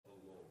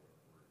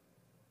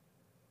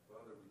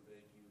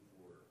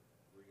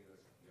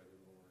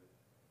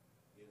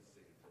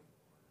insane anymore.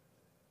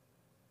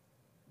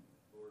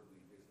 Lord, we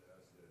just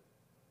ask that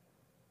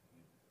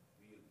you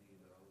be with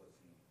Dean now as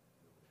he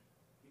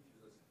teaches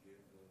us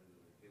again going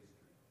into the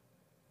history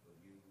of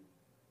you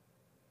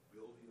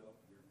building up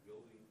your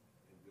building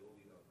and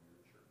building up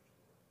your church,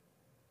 Lord.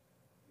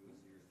 Give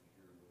us ears to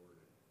hear, Lord,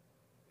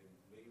 and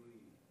may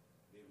we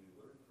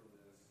learn from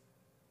this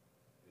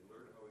and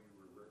learn how you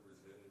were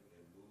represented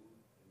and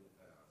moved in the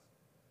past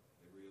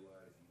and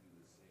realize you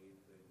do the same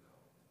thing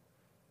now.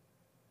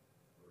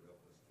 Lord,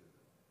 help us to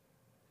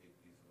take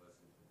these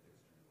lessons from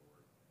history,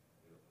 Lord,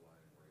 and apply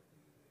them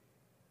rightly today,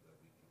 that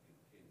we can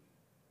continue,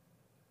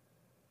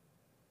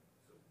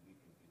 so we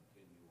can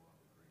continue on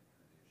the great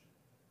tradition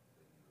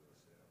that you have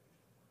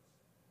established for us.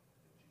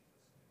 In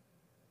Jesus' name.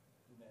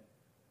 Amen.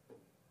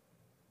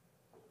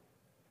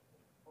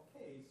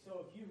 Okay,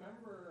 so if you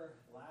remember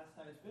last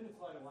time, it's been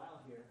quite a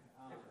while here,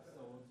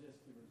 so we'll just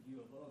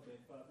review a little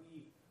bit, but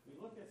we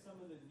looked at some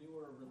of the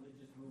newer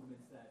religious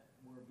movements that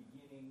were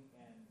beginning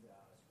and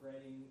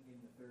spreading in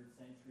the 3rd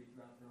century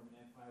throughout the Roman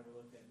Empire. We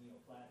looked at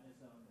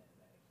Neoplatonism and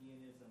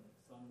Manichaeism and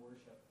sun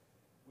worship,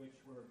 which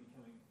were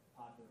becoming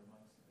popular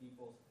amongst the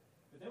peoples.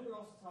 But then we were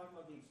also talking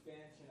about the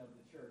expansion of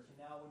the church. And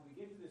now when we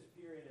get to this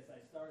period, as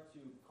I start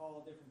to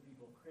call different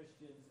people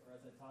Christians, or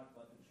as I talk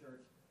about the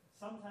church,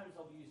 sometimes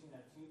I'll be using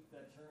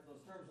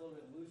those terms a little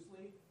bit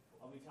loosely.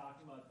 I'll be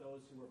talking about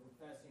those who are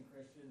professing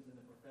Christians in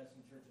the professing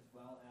church, as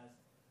well as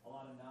a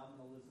lot of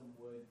nominalism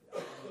would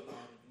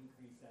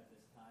increase at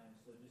this time,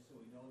 so just so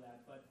we know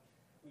that. But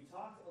we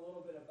talked a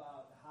little bit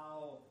about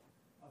how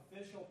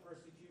official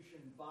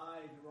persecution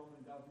by the Roman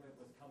government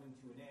was coming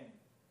to an end.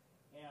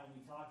 And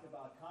we talked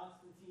about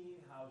Constantine,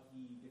 how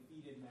he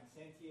defeated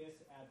Maxentius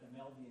at the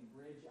Melvian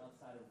Bridge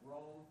outside of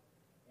Rome,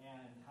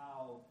 and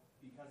how,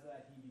 because of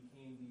that, he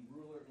became the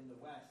ruler in the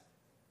West.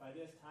 By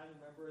this time,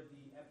 remember,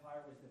 the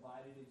empire was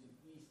divided into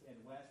East and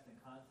West, and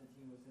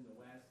Constantine was in the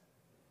West,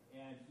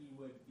 and he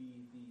would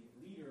be the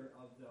leader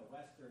of the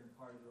western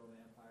part of the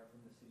Roman Empire from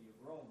the city of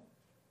Rome.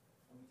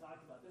 And we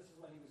talked about, this is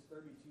when he was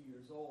 32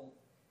 years old,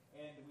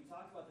 and we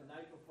talked about the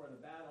night before the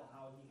battle,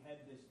 how he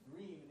had this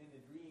dream, and in the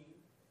dream,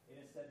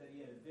 it is said that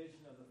he had a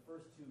vision of the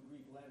first 2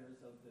 Greek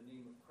letters of the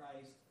name of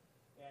Christ,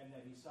 and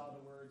that he saw the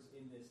words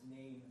in this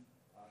name,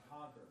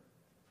 conquer.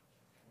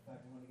 In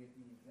fact, I want to get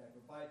the exact,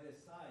 by this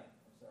sign,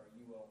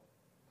 you will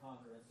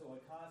conquer. And so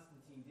what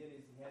Constantine did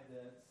is he had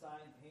the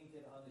sign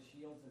painted on the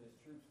shields of his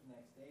troops the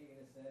next day, it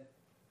is said,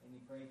 and he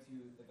prayed to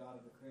the God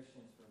of the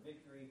Christians for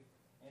victory.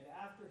 And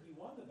after he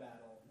won the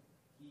battle,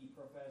 he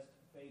professed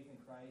faith in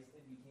Christ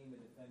and became a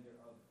defender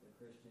of the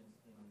Christians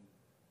in the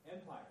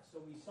empire. So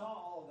we saw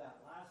all of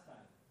that last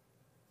time.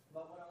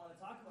 But what I want to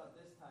talk about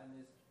this time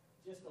is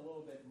just a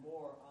little bit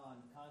more on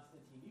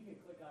Constantine. You can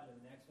click on to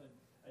the next one.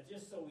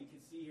 Just so we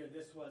can see here,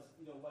 this was,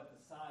 what the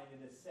sign,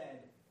 it is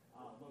said,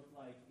 looked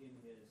like in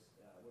his,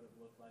 would have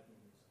looked like in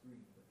his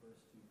dream, the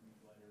first 2 Greek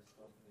letters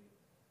of the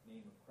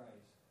name of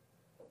Christ.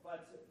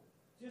 But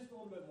just a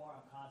little bit more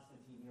on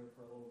Constantine here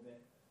for a little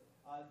bit.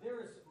 There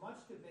is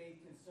much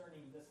debate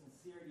concerning the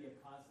sincerity of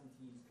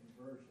Constantine's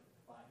conversion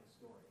by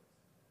historians.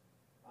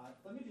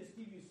 Let me just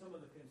give you some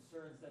of the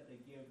concerns that they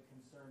give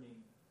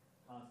concerning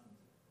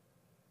Constantine.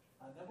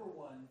 Number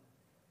one,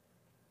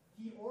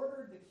 he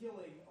ordered the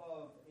killing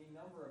of a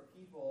number of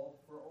people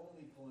for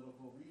only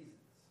political reasons.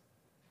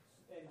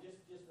 And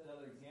just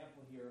another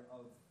example here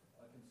of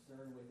a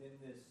concern within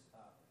this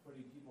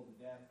putting people to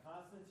death.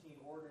 Constantine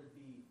ordered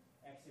the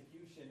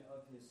execution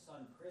of his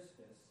son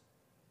Crispus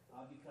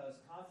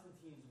because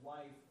Constantine's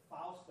wife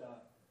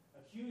Fausta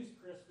accused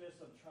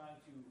Crispus of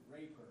trying to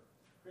rape her.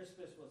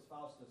 Crispus was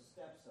Fausta's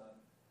stepson,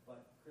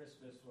 but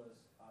Crispus was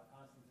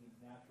Constantine's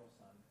natural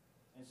son.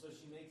 And so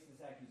she makes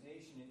this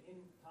accusation, and in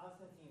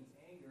Constantine's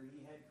anger,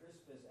 he had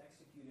Crispus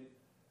executed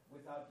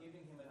without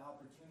giving him an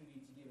opportunity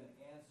to give an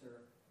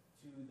answer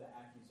to the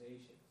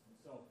accusations. And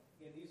so,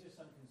 again, these are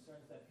some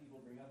concerns that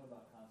people bring up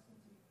about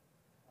Constantine.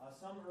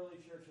 Some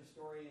early church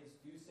historians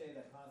do say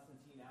that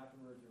Constantine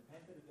afterwards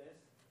repented of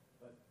this,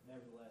 but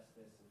nevertheless,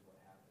 this is what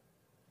happened.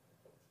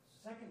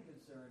 Second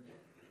concern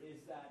is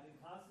that in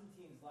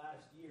Constantine's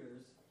last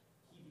years,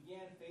 he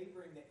began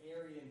favoring the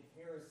Arian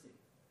heresy.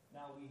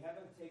 Now, we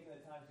haven't taken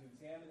the time to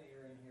examine the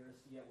Arian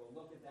heresy yet. We'll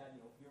look at that,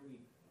 and you'll hear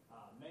me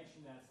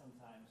mention that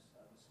sometimes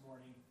this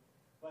morning.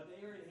 But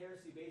the Arian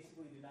heresy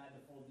basically denied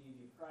the full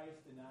deity of Christ,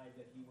 denied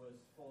that he was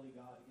fully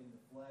God in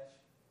the flesh.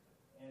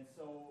 And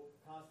so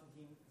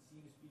Constantine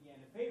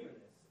began to favor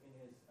this in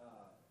his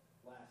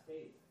last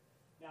days.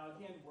 Now,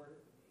 again, was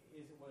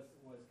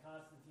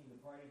Constantine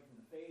departing from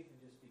the faith and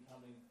just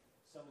becoming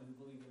someone who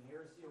believed in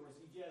heresy, or was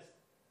he just,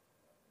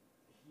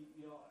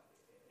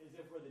 as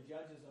if we're the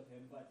judges of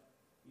him, but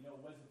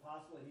was it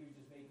possible that he was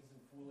just making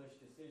some foolish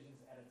decisions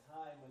at a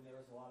time when there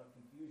was a lot of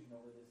confusion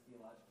over this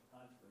theological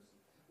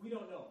controversy? We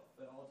don't know,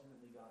 but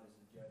ultimately God is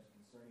a judge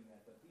concerning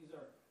that. But these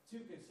are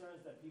 2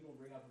 concerns that people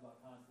bring up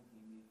about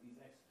Constantine, these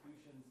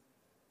executions,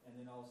 and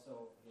then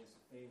also his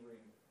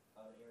favoring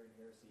of the Arian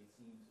heresy, it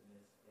seems, in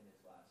his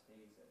last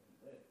days that he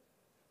lived.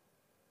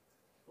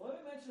 Well,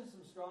 let me mention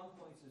some strong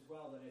points as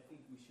well that I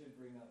think we should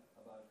bring up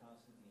about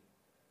Constantine.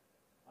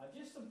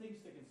 Just some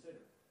things to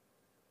consider.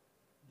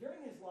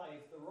 During his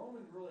life, the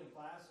Roman ruling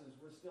classes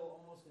were still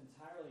almost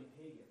entirely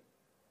pagan.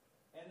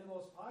 And the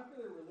most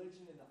popular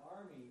religion in the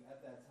army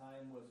at that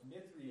time was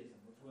Mithraism,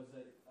 which was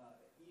an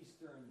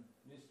Eastern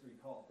mystery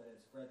cult that had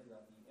spread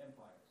throughout the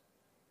empires.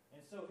 And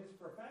so his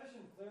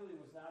profession clearly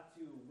was not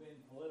to win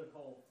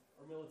political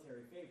or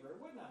military favor. It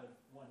would not have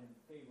won him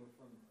favor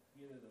from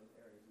either of those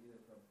areas,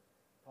 either from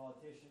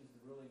politicians,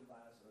 the ruling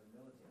class, or the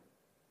military.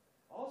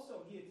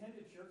 Also, he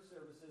attended church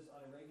services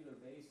on a regular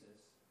basis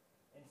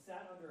and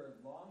sat under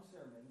long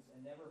sermons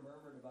and never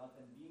murmured about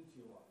them being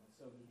too long. And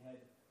so he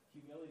had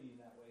humility in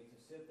that way to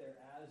sit there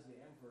as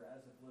the emperor,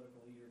 as a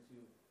political leader, to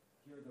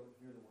hear the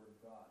word of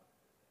God.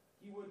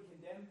 He would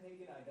condemn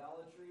pagan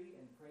idolatry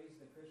and praise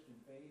the Christian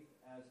faith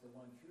as the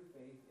one true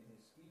faith in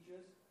his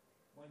speeches.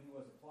 When he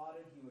was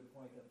applauded, he would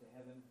point up to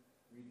heaven,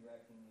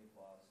 redirecting the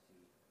applause to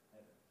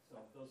heaven.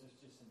 So those are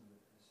just some of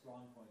the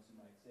strong points you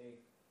might say.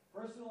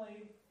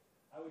 Personally,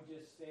 I would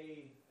just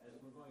say, as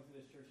we're going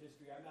through this church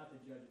history, I'm not the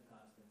judge of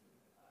Constantine.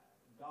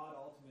 God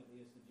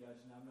ultimately is the judge,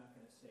 and I'm not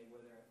going to say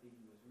whether I think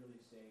he was really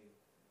saved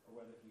or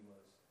whether he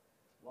was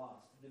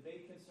lost. The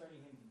debate concerning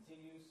him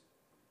continues.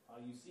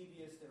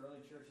 Eusebius, the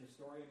early church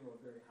historian, wrote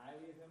very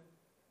highly of him.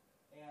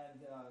 And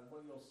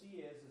what you'll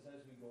see is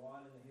as we go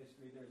on in the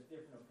history, there's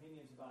different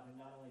opinions about him,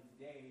 not only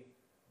today,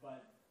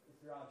 but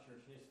throughout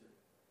church history.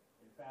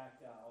 In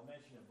fact, I'll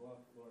mention a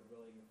book, Lord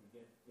willing, if we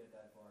get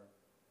that far,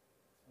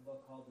 a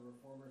book called The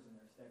Reformers and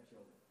Their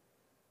Stepchildren.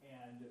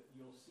 And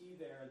you'll see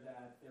there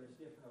that there's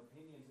different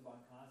opinions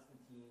about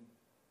Constantine,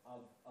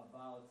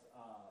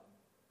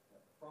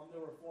 from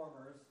the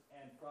Reformers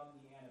and from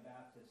the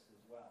Anabaptists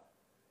as well.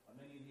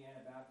 Many of the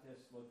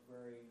Anabaptists looked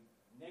very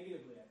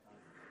negatively at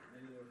Constantine.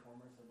 Many of the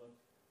Reformers have looked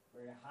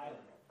very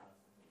highly at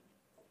Constantine.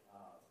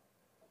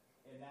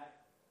 And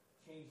that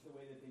changed the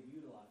way that they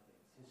viewed a lot of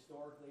things,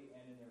 historically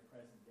and in their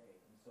present day.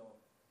 And so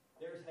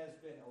there has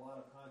been a lot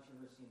of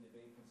controversy and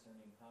debate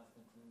concerning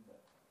Constantine,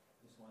 but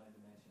just wanted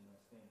to mention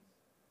those things.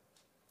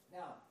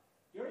 Now,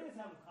 during the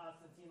time of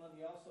Constantine, let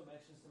me also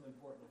mention some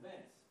important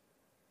events.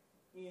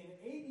 In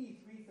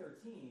AD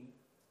 313,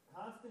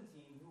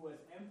 Constantine, who was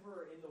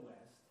emperor in the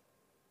west,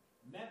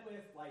 met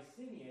with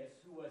Licinius,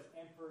 who was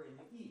emperor in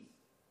the east.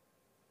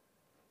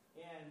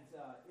 And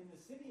in the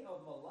city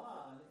of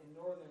Milan in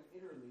northern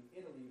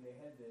Italy, they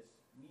had this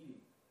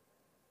meeting.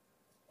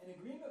 An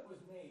agreement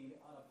was made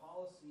on a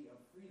policy of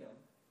freedom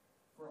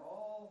for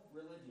all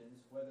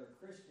religions, whether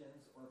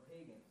Christians or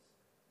pagans.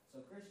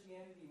 So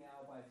Christianity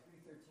now, by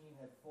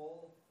 313, had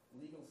full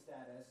legal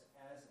status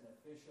as an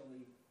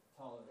officially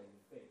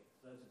tolerated faith.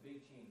 So that's a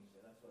big change.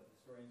 So that's what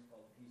historians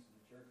call the peace of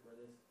the church, where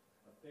this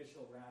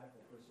official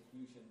radical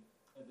persecution,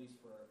 at least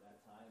for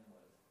that time,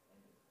 was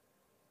ended.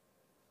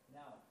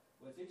 Now,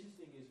 what's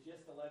interesting is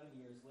just 11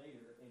 years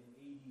later, in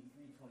AD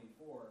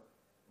 324,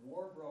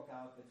 war broke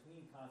out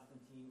between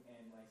Constantine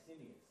and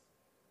Licinius.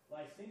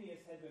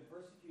 Licinius had been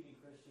persecuting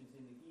Christians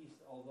in the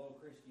east, although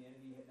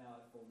Christianity had now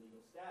had full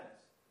legal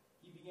status.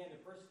 He began to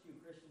persecute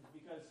Christians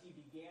because he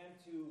began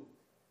to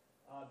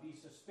be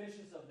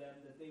suspicious of them,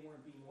 that they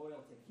weren't being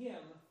loyal to him,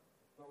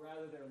 but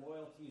rather their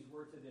loyalties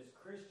were to this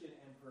Christian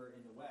emperor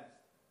in the west.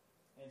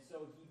 And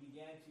so he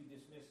began to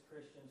dismiss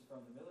Christians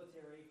from the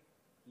military.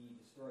 He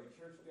destroyed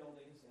church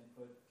buildings and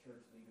put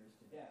church leaders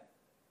to death.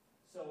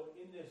 So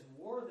in this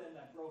war then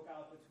that broke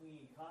out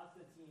between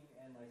Constantine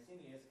and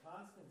Licinius,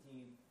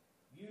 Constantine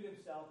viewed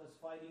himself as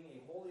fighting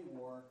a holy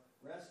war,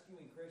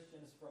 rescuing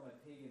Christians from a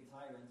pagan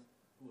tyrant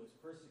who was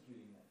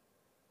persecuting them.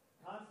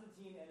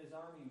 Constantine and his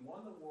army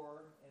won the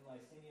war, and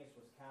Licinius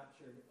was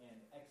captured and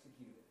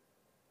executed.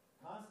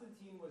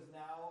 Constantine was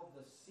now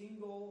the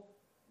single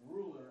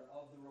ruler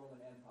of the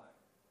Roman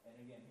Empire. And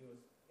again, he was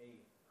a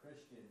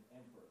Christian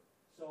emperor.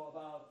 So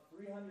about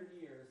 300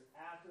 years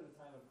after the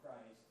time of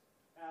Christ,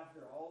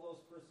 after all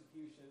those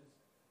persecutions,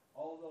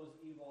 all those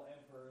evil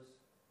emperors,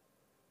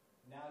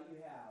 now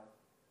you have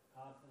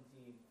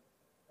Constantine,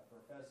 a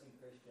professing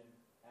Christian,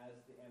 as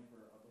the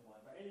emperor of the whole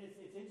empire. And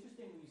it's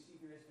interesting when you see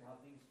through history how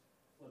things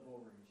flip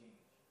over and change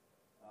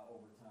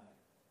over time.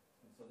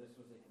 And so this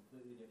was a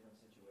completely different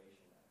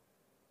situation now.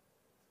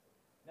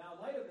 Now, in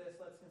light of this,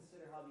 let's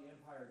consider how the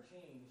empire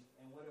changed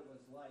and what it was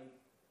like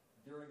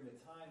during the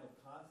time of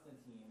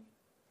Constantine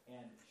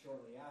and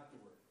shortly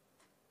afterward.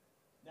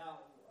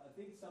 Now, I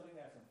think something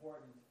that's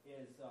important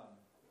is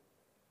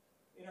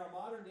in our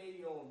modern day,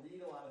 you'll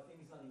read a lot of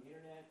things on the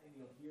internet and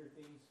you'll hear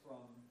things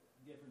from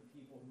different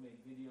people who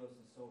make videos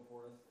and so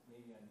forth,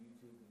 maybe on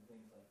YouTube and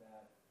things like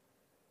that,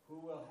 who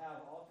will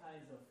have all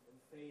kinds of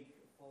fake,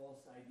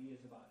 false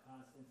ideas about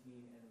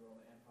Constantine and the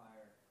Roman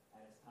Empire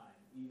at his time.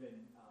 Even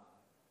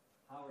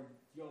Howard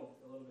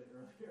joked a little bit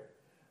earlier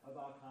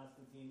about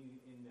Constantine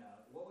in,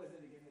 what was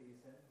it again that you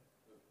said?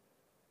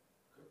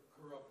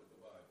 Corrupted the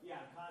Bible.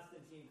 Yeah,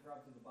 Constantine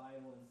corrupted the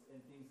Bible and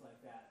things like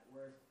that,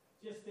 where it's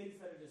just things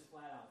that are just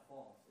flat out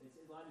false. It's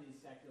a lot of these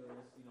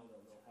secularists,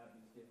 they'll have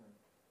these different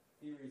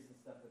theories and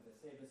stuff that they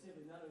say, but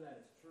simply none of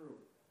that is true.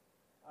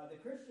 The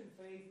Christian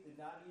faith did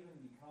not even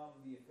become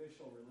the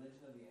official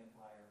religion of the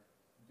empire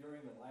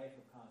during the life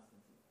of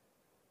Constantine.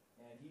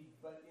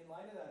 But in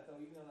light of that, though,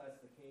 even though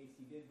that's the case,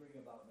 he did bring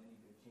about many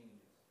good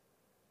changes.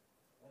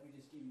 Let me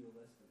just give you a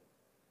list of them.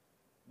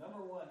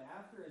 Number one,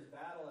 after his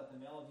battle at the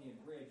Melgian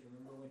Bridge,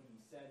 remember when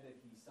he said that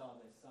he saw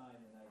this sign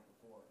the night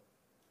before?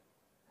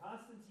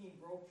 Constantine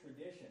broke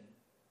tradition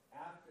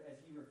as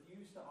he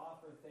refused to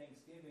offer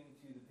thanksgiving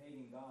to the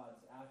pagan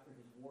gods after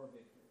his war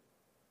victory.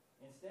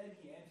 Instead,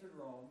 he entered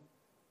Rome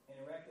and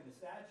erected a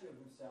statue of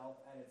himself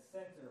at its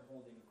center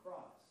holding a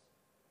cross.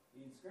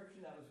 The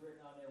inscription that was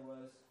written on there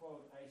was,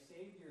 quote, "I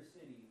saved your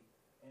city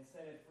and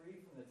set it free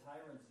from the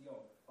tyrant's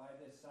yoke by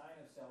this sign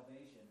of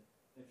salvation,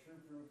 the true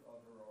proof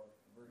of heroic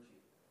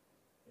virtue."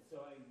 And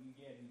so,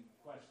 again, you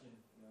question,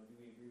 do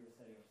we agree with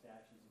setting up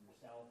statues of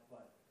yourself?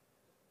 But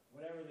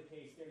whatever the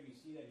case there, you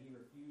see that he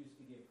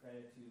refused to give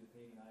credit to the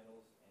pagan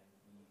idols, and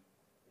he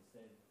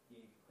instead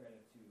gave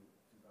credit to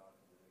God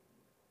for the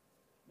victory.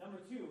 Number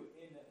two,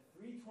 in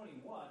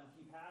 321,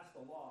 he passed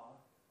a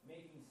law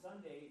making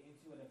Sunday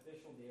into an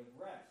official day of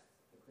rest,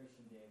 the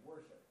Christian day of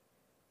worship.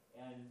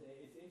 And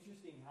it's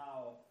interesting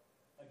how,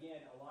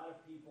 again, a lot of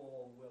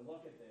people will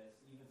look at this,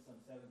 even some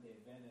Seventh-day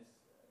Adventists,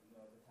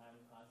 at the time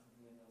of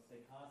Constantine, they'll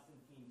say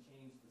Constantine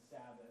changed the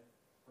Sabbath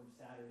from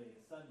Saturday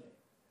to Sunday.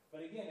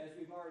 But again, as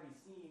we've already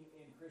seen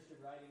in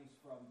Christian writings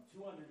from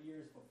 200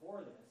 years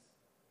before this,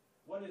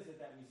 what is it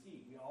that we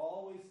see? We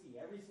always see,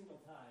 every single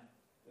time,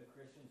 the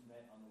Christians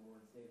met on the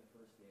Lord's Day, the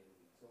first day of the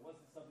week. So it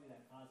wasn't something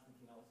that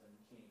Constantine all of a sudden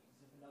changed. It's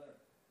just another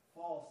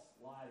false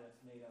lie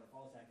that's made up,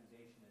 false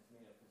accusation that's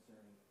made up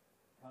concerning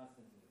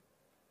Constantine.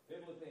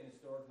 Biblically and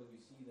historically, we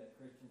see that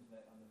Christians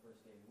met on the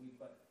first day of the week,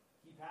 but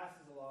he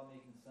passes a law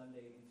making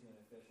Sunday into an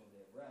official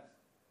day of rest.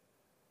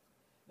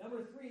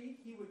 Number three,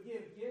 he would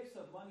give gifts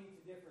of money to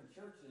different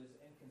churches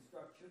and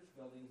construct church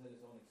buildings at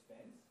his own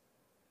expense.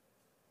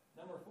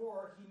 Number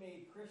four, he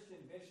made Christian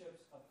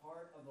bishops a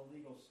part of the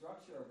legal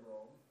structure of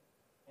Rome,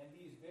 and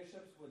these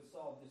bishops would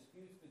solve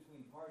disputes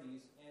between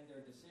parties, and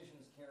their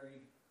decisions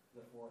carried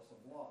the force of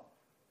law.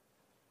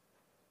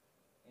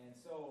 And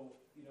so,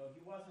 he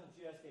wasn't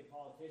just a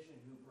politician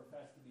who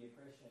professed to be a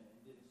Christian and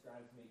didn't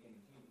strive to make any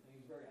changes. He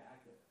was very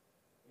active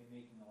in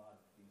making a lot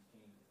of these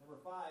changes. Number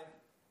five,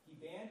 he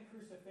banned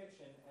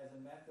crucifixion as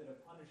a method of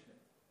punishment.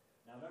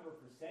 Now remember,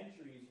 for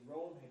centuries,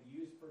 Rome had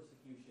used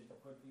persecution to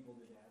put people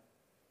to death.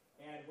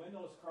 And when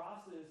those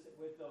crosses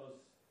with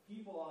those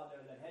people on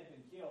there that had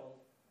been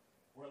killed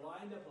were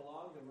lined up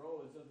along the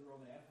roads of the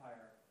Roman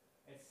Empire,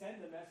 it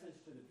sent a message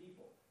to the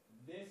people.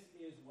 This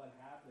is what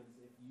happens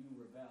if you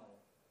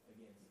rebel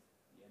against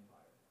the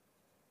empire.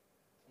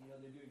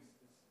 They're doing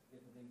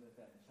different things like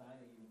that in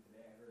China even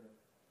today. I heard of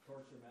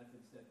torture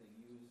methods that they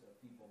use of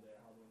people there,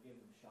 how they'll give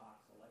them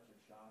shocks,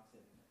 electric shocks,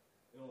 and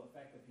it'll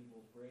affect the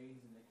people's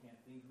brains, and they can't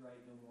think right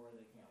no more,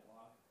 they can't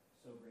walk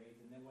so great.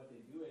 And then what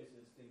they do is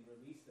they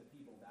release the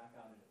people back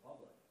out into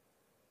public.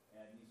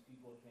 And these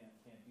people can't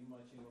do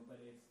much anymore, but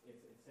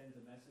it sends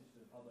a message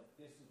to the public,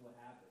 this is what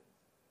happens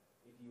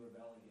if you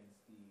rebel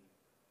against the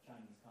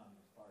Chinese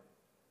Communist Party.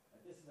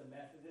 This is a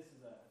method, this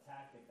is a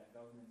tactic that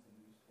governments have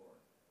used for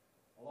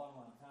a long,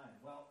 long time.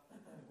 Well,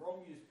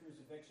 Rome used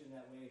crucifixion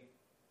that way.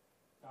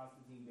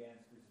 Constantine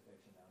bans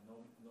crucifixion now,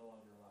 no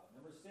longer allowed.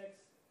 Number six,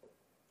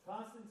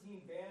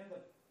 Constantine banned the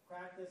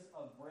practice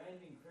of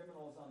branding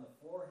criminals on the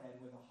forehead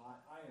with a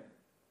hot iron,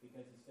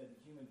 because he said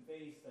the human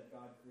face that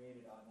God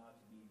created ought not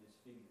to be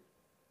disfigured.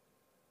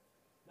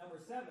 Number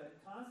seven,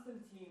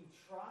 Constantine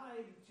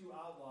tried to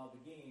outlaw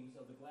the games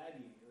of the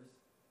gladiators,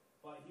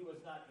 but he was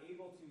not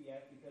able to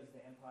yet because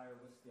the empire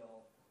was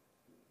still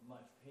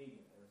much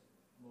pagan. It was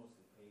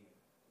mostly pagan.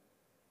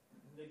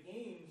 The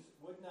games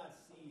would not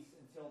cease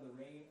until the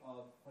reign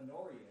of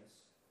Honorius.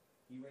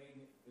 He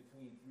reigned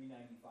between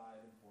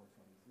 395 and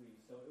 423,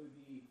 so it would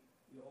be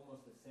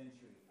almost a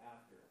century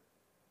after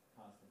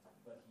Constantine,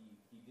 but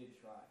he did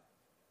try.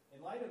 In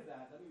light of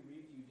that, let me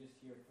read to you just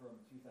here from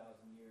 2,000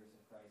 Years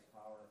of Christ's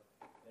Power.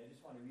 I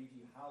just want to read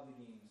to you how the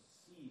games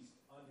ceased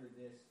under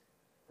this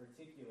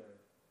particular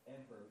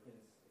emperor, because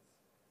it's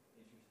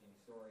an interesting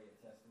story, a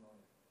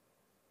testimony.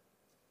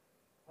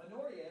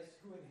 Honorius,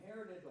 who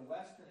inherited the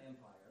Western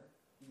Empire,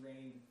 he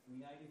reigned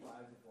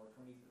 395 to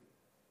 423,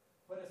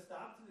 put a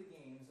stop to the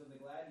games of the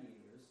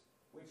gladiators,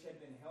 which had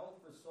been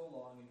held for so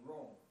long in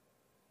Rome.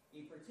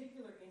 A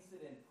particular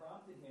incident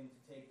prompted him to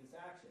take this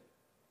action.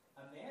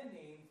 A man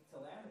named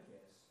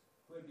Telemachus,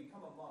 who had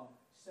become a monk,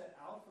 set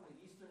out from the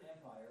Eastern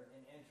Empire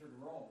and entered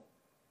Rome.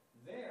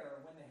 There,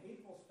 when the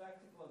hateful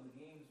spectacle of the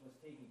games was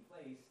taking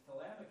place,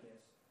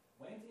 Telemachus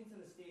went into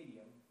the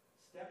stadium,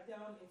 stepped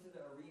down into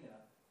the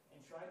arena, and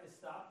tried to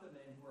stop the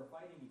men who were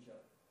fighting each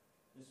other.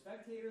 The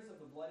spectators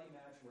of the bloody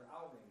match were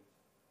outraged.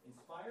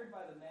 Inspired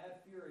by the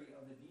mad fury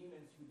of the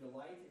demons who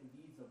delight in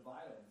deeds of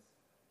violence,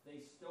 they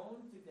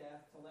stoned to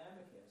death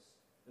Telemachus,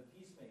 the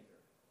peacemaker.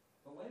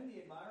 But when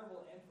the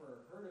admirable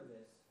emperor heard of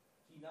this,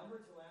 he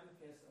numbered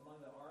Telemachus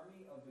among the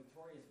army of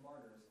victorious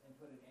martyrs and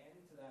put an end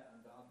to that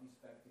ungodly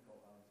spectacle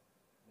of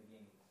the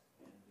games.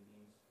 And the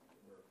games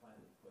were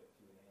finally put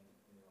to an end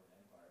in the Roman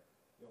Empire.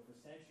 For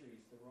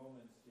centuries, the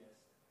Romans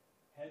just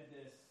had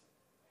this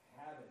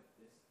habit,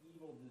 this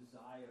evil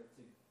desire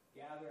to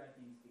gather at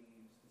these games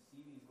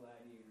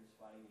gladiators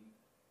fighting,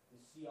 to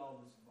see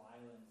all this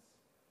violence,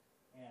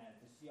 and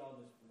to see all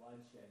this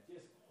bloodshed.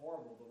 Just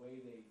horrible the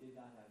way they did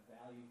not have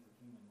value for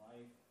human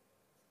life.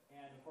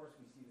 And of course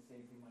we see the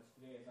same thing much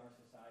today as our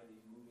society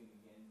is moving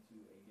again to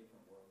a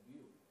different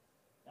worldview.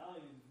 Not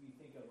only do we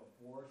think of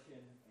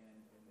abortion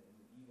and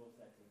the evils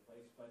that take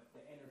place, but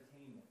the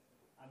entertainment.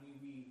 I mean,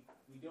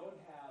 we don't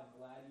have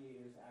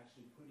gladiators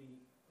actually putting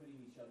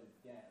each other to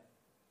death.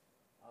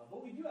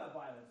 But we do have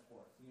violent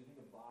sports. You think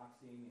of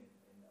boxing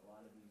and a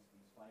lot of these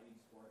fighting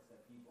sports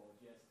that people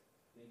just,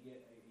 they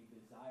get a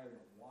desire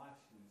to watch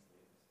these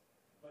things.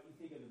 But you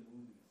think of the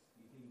movies,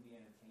 you think of the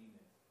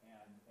entertainment,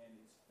 and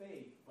it's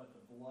fake, but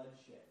the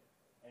bloodshed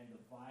and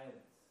the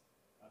violence.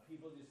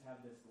 People just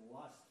have this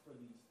lust for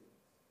these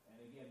things. And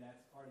again,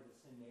 that's part of the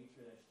sin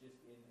nature that's just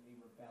in a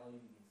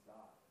rebellion against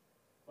God.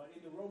 But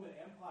in the Roman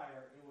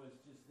Empire, it was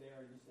just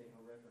there in just a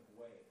horrific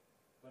way.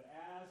 But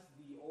as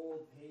the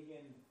old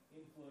pagan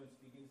influence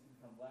begins to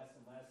become less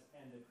and less,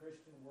 and the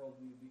Christian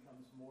worldview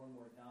becomes more and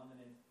more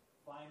dominant,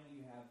 finally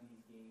you have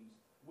these games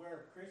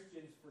where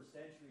Christians for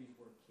centuries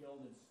were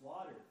killed and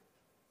slaughtered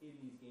in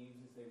these games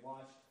as they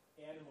watched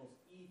animals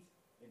eat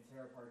and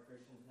tear apart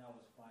Christians. Now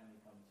has finally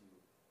come to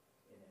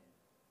an end.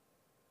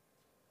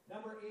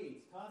 Number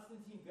 8,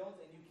 Constantine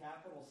built a new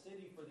capital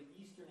city for the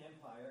Eastern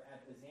Empire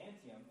at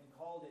Byzantium and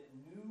called it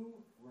New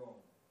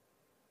Rome,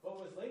 but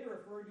was later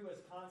referred to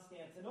as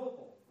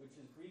Constantinople, which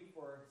is Greek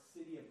for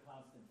city of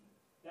Constantine.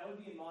 That would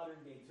be in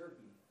modern-day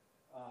Turkey,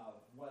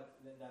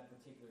 that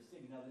particular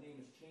city. Now, the name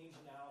has changed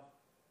now,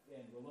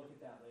 and we'll look at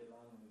that later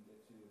on when we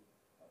get to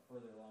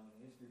further along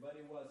in history. But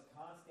it was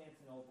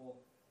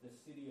Constantinople, the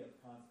city of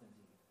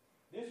Constantine.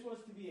 This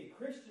was to be a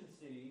Christian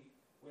city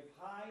with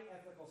high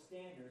ethical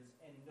standards,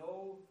 and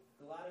no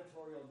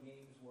gladiatorial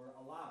games were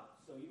allowed.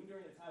 So even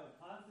during the time of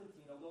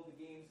Constantine, although the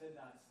games had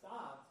not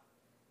stopped,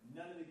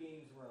 none of the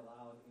games were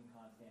allowed in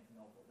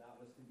Constantinople. That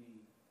was to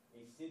be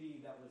a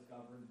city that was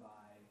governed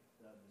by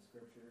the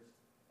scriptures,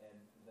 and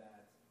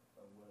that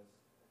was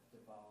to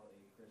follow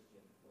a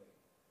Christian way.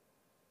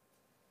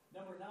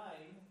 Number 9,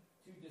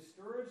 to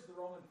discourage the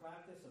Roman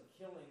practice of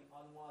killing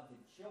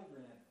unwanted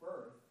children at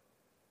birth,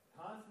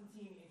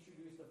 Constantine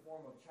introduced a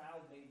form of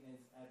child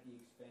maintenance at the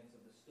expense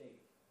of the state.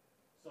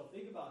 So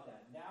think about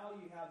that. Now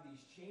you have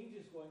these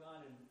changes going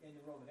on in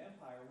the Roman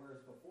Empire,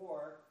 whereas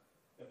before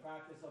the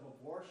practice of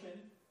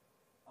abortion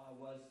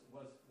was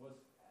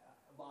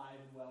alive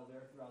and well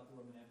there throughout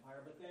the Roman Empire.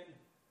 But then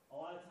a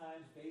lot of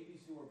times babies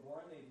who were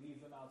born, they'd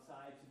leave them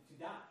outside to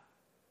die.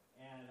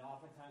 And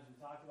oftentimes we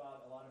talk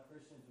about a lot of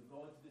Christians would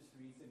go into the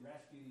streets and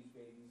rescue these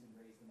babies and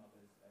raise them up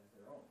as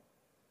their own.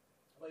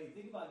 Well, you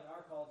think about in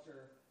our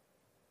culture,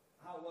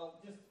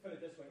 just put it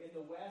this way, in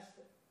the West,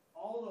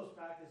 all those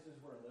practices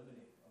were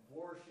eliminated.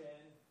 Abortion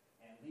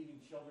and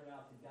leaving children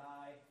out to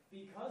die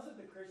because of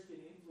the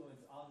Christian influence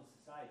on the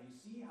society. You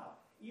see how,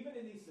 even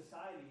in these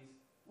societies,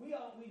 we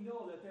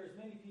know that there's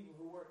many people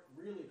who weren't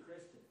really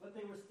Christian, but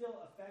they were still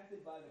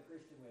affected by the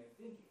Christian way of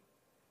thinking.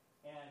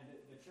 And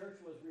the church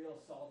was real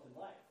salt and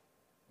light.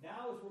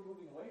 Now, as we're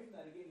moving away from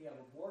that, again, you have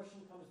abortion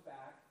comes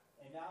back,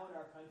 and now in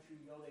our country,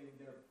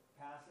 they're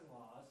passing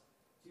laws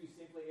to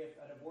simply, if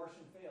an abortion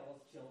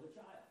fails, kill the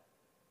child.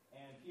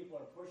 And people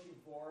are pushing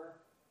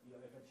for,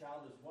 if a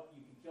child is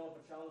you can kill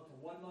up a child up to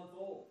 1 month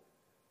old.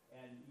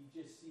 And you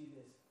just see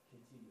this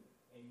continue.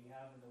 And you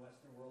have in the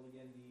Western world,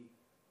 again,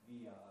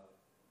 the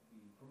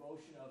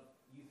promotion of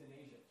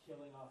euthanasia,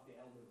 killing off the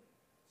elderly.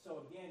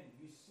 So again,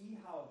 you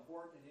see how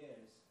important it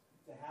is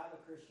to have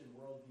a Christian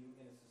worldview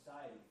in a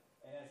society.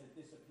 And as it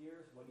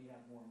disappears, what do you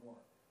have more and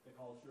more? The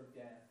culture of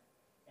death,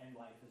 and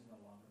life is no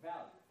longer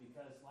valued,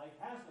 because life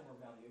has no more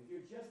value. If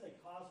you're just a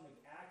cosmic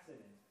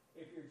accident,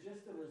 if you're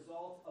just the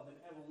result of an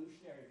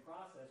evolutionary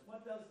process,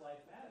 what does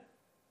life matter?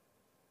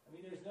 I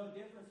mean, there's no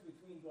difference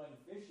between going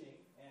fishing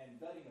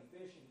and gutting a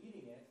fish and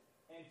eating it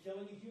and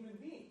killing a human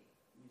being.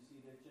 You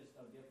see, there's just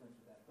no difference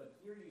with that. But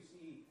here you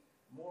see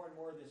more and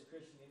more this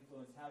Christian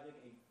influence having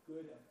a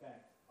good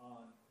effect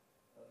on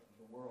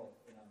the world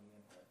and on the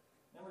empire.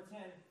 Number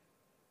 10,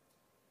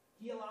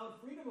 he allowed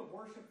freedom of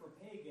worship for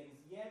pagans,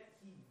 yet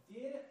he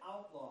did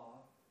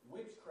outlaw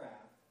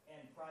witchcraft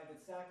and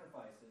private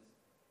sacrifices,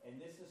 and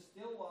this is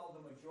still while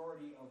the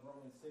majority of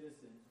Roman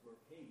citizens were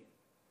pagan.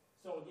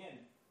 So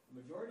again, the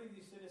majority of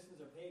these citizens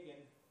are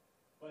pagan,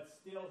 but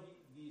still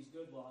these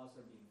good laws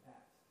are being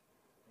passed.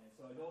 And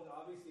so I know that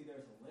obviously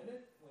there's a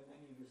limit when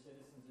many of your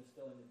citizens are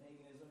still into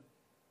paganism,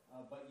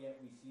 but yet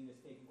we see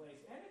this taking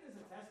place. And it is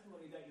a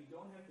testimony that you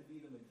don't have to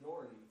be the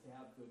majority to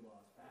have good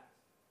laws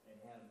passed and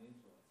have an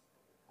influence.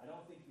 I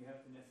don't think you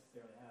have to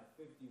necessarily have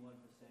 51%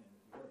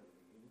 majority.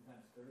 Even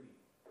times 30%,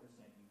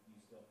 you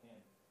still can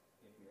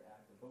if you're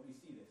active. But we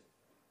see this.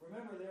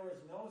 Remember, there was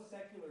no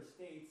secular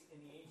states in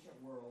the ancient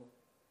world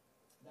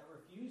that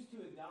refused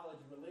to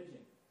acknowledge religion.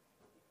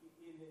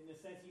 In the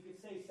sense, you could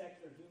say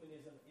secular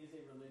humanism is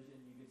a religion.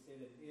 You could say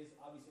that it is,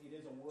 obviously, it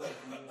is a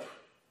worldview.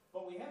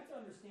 But we have to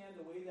understand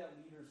the way that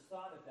leaders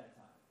thought at that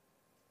time.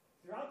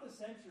 Throughout the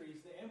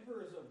centuries, the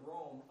emperors of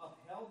Rome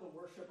upheld the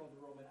worship of the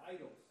Roman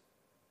idols.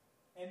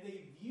 And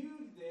they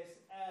viewed this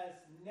as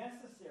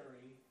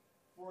necessary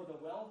for the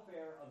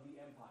welfare of the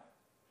empire.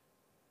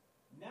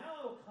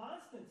 Now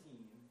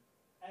Constantine,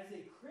 as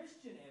a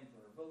Christian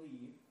emperor,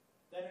 believed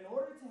that in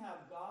order to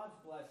have God's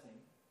blessing,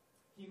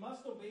 he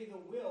must obey the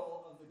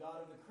will of the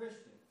God of the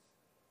Christians.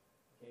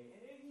 Okay,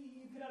 and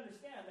you can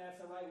understand that's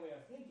the right way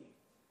of thinking.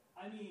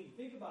 I mean,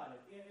 think about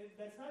it.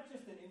 That's not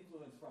just an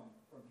influence from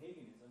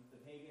paganism. The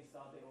pagans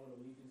thought they owed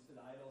allegiance to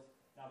the idols.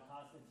 Now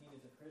Constantine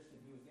is a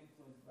Christian. He was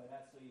influenced by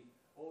that, so he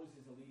owes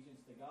his allegiance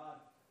to God.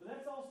 But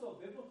that's also a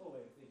biblical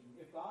way of thinking.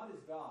 If God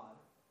is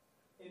God,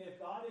 and if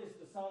God is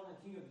the sovereign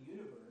king of the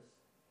universe,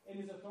 and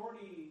his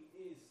authority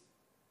is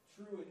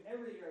true in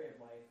every area of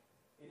life,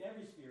 in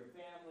every sphere,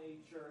 family,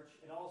 church,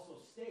 and also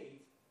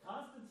state,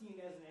 Constantine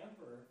as an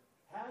emperor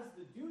has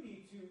the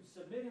duty to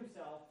submit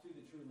himself to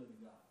the true living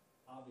God,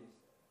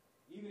 obviously.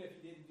 Even if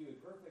he didn't do it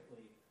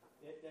perfectly,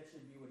 that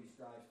should be what he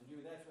strives to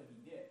do, and that's what he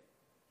did.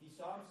 He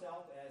saw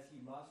himself as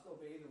he must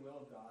obey the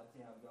will of God to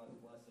have God's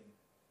blessing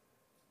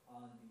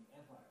on the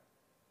empire.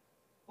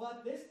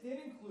 But this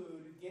did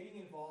include getting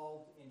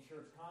involved in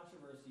church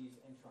controversies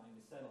and trying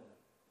to settle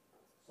them.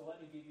 So let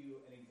me give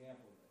you an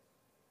example of this.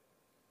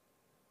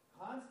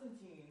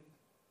 Constantine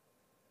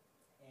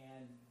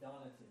and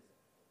Donatism.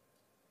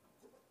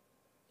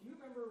 Do you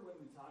remember when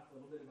we talked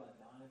a little bit about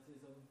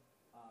Donatism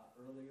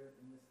earlier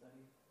in this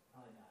study?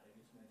 Probably not. I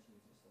just mentioned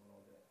it just a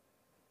little bit.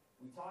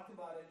 We talked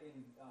about it in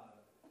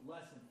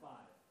lesson 5,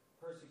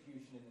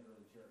 persecution in the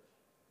early church.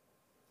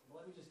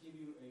 Well, let me just give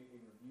you a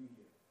review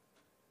here.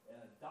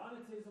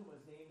 Donatism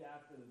was named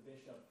after the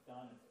bishop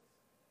Donatus.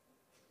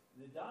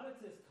 The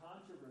Donatist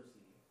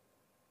controversy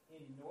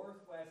in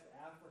northwest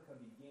Africa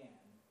began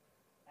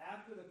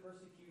after the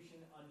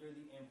persecution under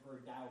the emperor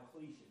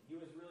Diocletian. He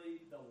was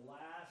really the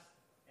last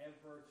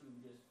emperor to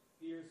just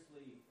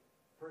fiercely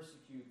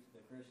persecute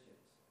the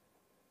Christians.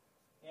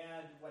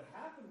 And what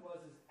happened was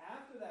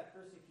after that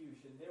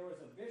persecution, there was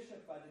a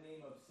bishop by the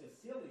name of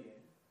Caecilian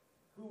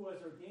who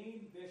was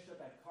ordained bishop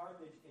at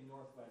Carthage in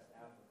northwest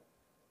Africa.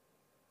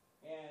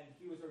 And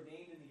he was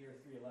ordained in the year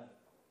 311.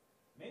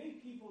 Many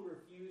people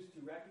refused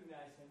to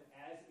recognize him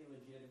as a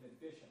legitimate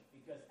bishop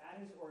because at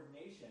his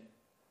ordination,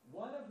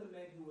 one of the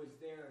men who was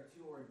there to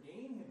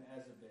ordain him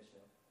as a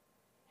bishop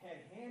had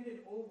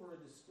handed over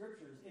the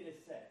scriptures, it is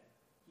said.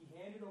 He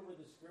handed over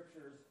the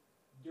scriptures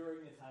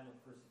during the time of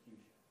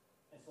persecution.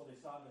 And so they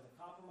saw him as a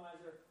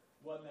compromiser,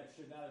 one that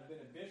should not have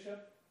been a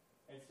bishop.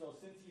 And so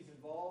since he's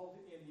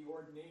involved in the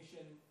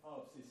ordination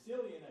of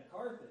Caecilian at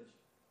Carthage,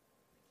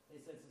 they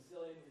said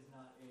Caecilian is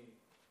not a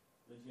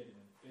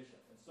legitimate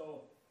bishop. And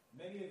so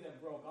many of them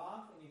broke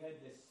off, and you had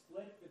this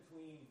split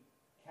between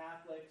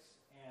Catholics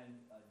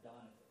and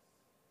Donatists.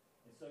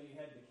 And so you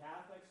had the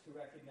Catholics who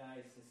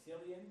recognized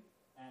Caecilian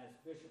as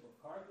Bishop of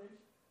Carthage,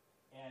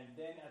 and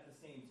then at the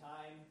same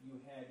time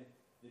you had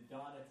the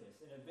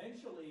Donatists. And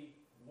eventually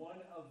one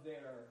of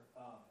their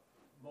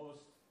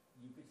most,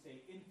 you could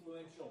say,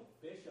 influential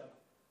bishop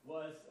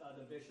was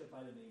the bishop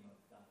by the name of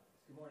Donatus.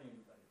 Good morning,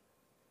 everybody.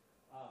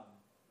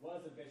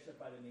 Was a bishop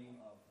by the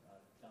name of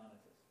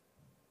Donatus.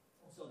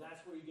 So that's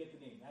where you get the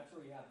name. That's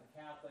where you have the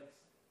Catholics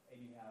and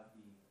you have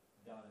the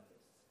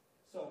Donatists.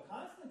 So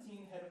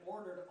Constantine had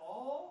ordered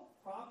all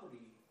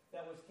property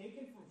that was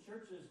taken from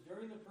churches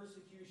during the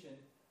persecution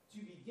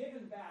to be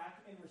given back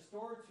and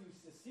restored to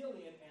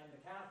Caecilian and the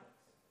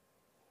Catholics.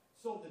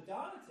 So the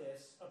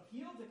Donatists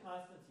appealed to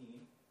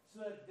Constantine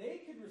so that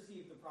they could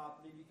receive the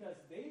property because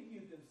they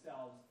viewed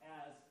themselves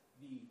as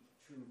the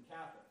true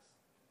Catholics.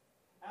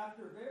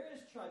 After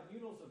various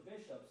tribunals of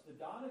bishops, the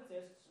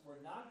Donatists were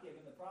not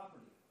given the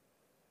property.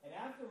 And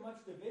after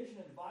much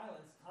division and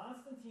violence,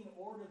 Constantine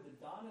ordered the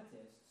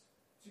Donatists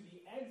to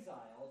be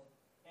exiled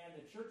and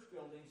the church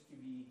buildings to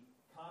be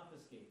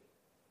confiscated.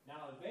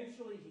 Now,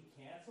 eventually he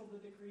canceled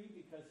the decree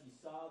because he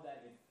saw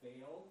that it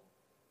failed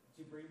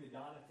to bring the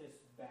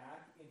Donatists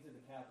back into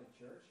the Catholic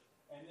Church,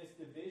 and this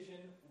division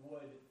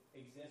would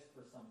exist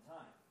for some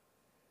time.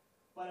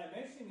 But I'm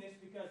mentioning this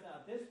because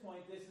now at this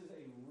point, this is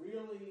a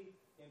really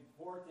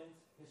important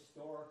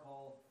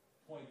historical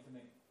point to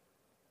make.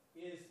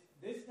 Is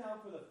this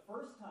now for the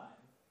first time,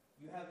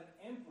 you have an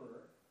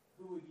emperor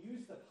who would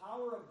use the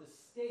power of the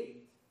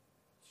state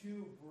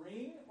to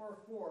bring or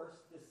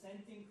force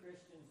dissenting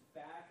Christians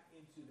back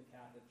into the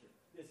Catholic Church.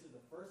 This is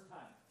the first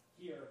time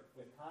here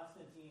with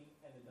Constantine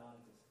and the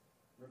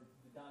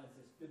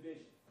Donatist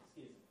division,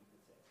 schism, you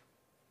could say.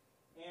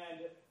 And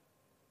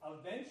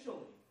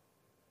eventually,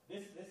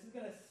 this is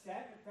going to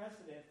set a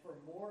precedent for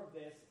more of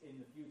this in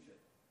the future.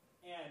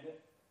 And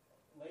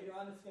later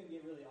on, it's going to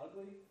get really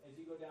ugly as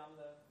you go down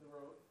the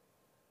road.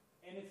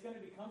 And it's going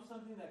to become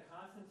something that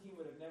Constantine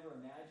would have never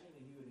imagined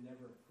and he would have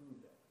never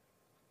approved of.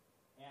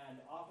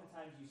 And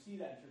oftentimes you see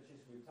that in church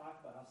history. We've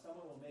talked about how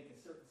someone will make a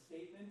certain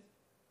statement,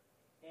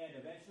 and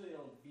eventually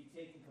it'll be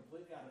taken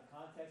completely out of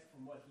context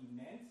from what he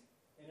meant,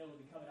 and it'll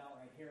become an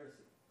outright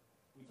heresy.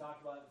 We talked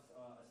about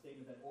a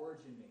statement that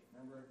Origen made.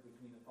 Remember,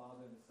 between the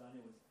Father and the Son,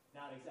 it was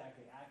not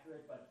exactly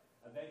accurate, but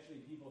eventually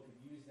people could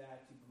use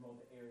that to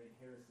promote the Arian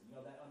heresy. You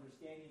know, that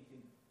understanding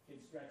can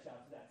stretch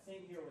out to that.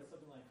 Same here with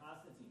something like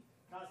Constantine.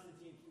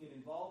 Constantine can get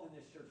involved in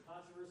this church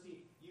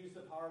controversy, use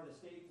the power of the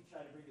state to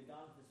try to bring the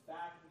Donatists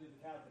back into the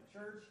Catholic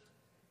Church,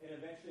 and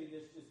eventually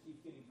this just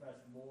keeps getting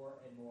pressed more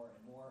and more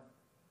and more.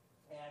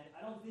 And I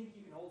don't think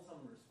you can hold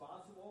someone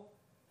responsible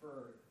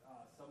for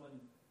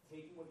someone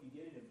taking what you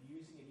did and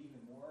abusing it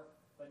even more,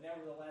 but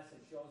nevertheless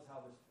it shows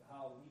how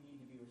we need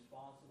to be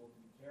responsible, to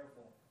be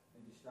careful,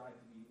 and to strive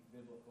to be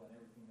biblical in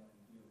everything that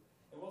we do.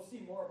 And we'll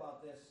see more about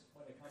this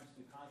when it comes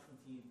to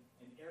Constantine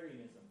and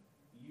Arianism,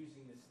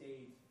 using the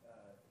stage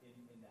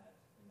in that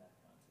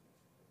context.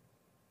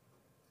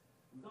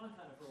 We've gone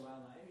kind of for a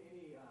while now. I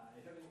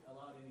haven't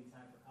allowed any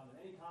time for comment.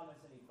 Any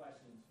comments, any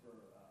questions for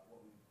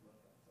what we've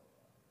looked at so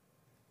far?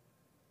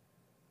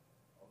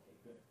 Okay,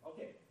 good.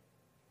 Okay,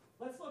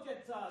 let's look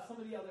at some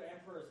of the other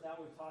emperors now.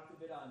 We've talked a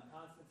bit on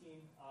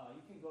Constantine.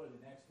 You can go to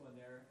the next one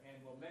there,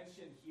 and we'll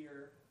mention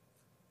here.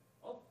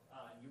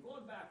 You're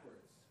going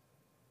backwards.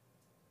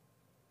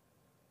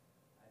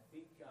 I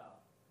think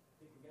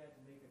we're going to have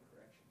to make a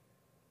correction.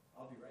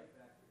 I'll be right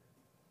back here.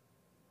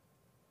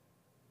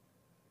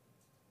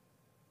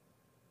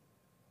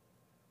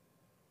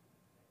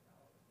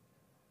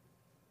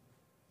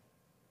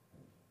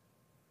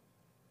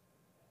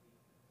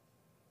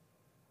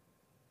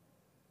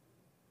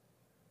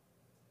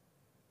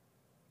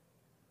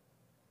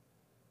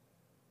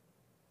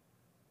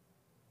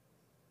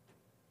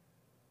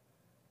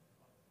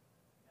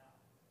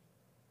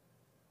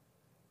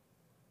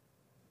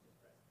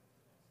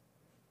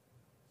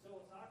 So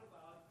we'll talk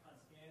about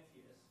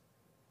Constantius.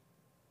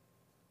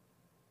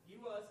 He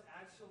was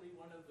actually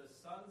one of the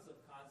sons of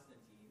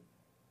Constantine,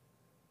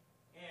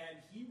 and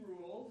he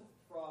ruled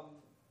from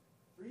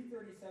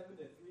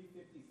 337 to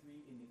 353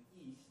 in the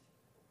east,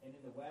 and in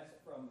the west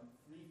from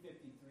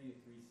 353 to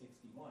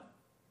 361.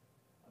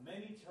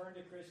 Many turned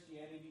to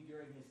Christianity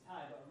during his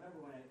time, but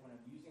remember when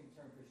I'm using the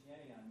term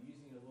Christianity, I'm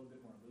using it a little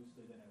bit more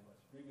loosely than I was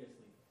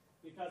previously,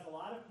 because a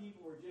lot of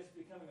people were just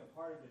becoming a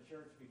part of the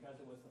church because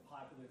it was the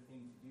popular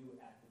thing to do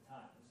at the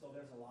time. And so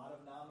there's a lot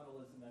of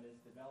nominalism that is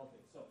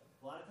developing. So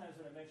a lot of times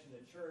when I mention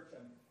the church,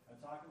 I'm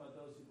talking about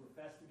those who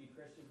profess to be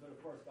Christians, but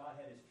of course God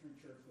had his true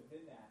church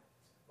within that.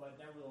 But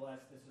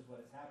nevertheless, this is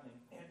what is happening.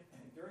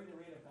 And during the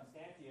reign of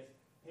Constantius,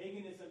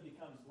 paganism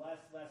becomes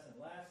less and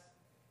less,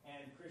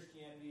 and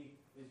Christianity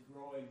is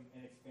growing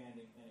and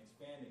expanding and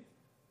expanding.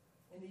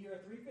 In the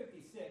year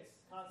 356,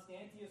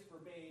 Constantius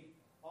forbade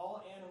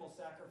all animal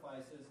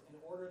sacrifices and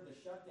ordered the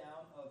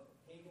shutdown of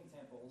pagan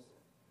temples,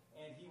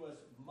 and he was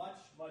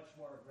much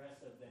more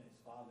aggressive than his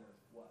father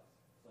was.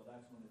 So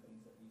that's one of the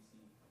things that we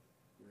see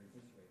during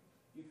history.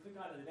 You click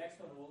on to the next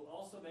one. We'll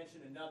also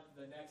mention the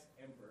next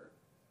emperor,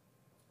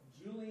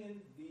 Julian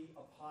the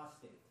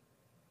Apostate.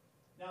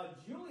 Now,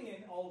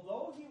 Julian,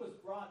 although he was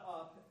brought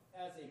up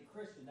as a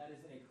Christian, that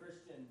is in a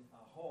Christian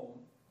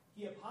home,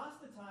 he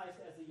apostatized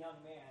as a young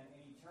man, and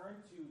he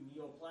turned to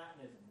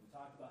Neoplatonism. We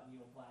talked about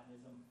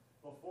Neoplatonism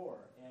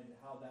before, and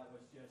how that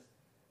was just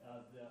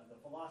the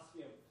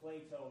philosophy of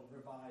Plato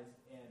revised,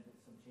 and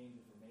some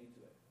changes were made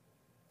to it.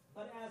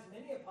 But as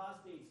many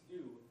apostates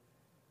do,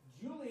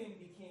 Julian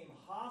became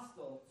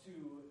hostile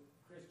to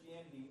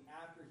Christianity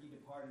after he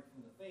departed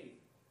from the faith.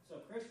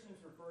 So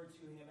Christians referred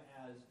to him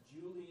as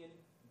Julian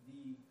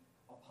the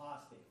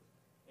Apostate.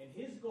 And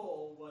his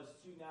goal was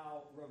to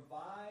now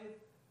revive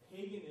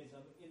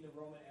paganism in the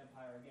Roman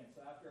Empire again.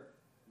 So after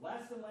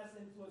less and less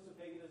influence of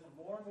paganism,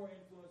 more and more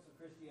influence of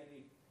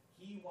Christianity,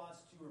 he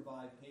wants to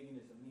revive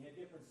paganism. He had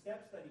different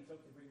steps that he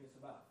took to bring this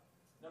about.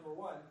 Number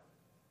one,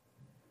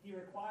 he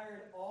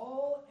required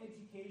all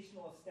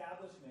educational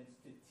establishments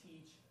to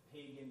teach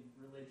pagan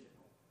religion.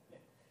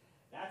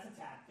 That's a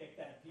tactic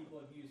that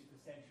people have used for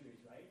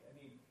centuries, right? I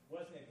mean,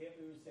 wasn't it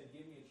Hitler who said,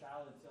 give me a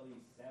child until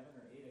he's 7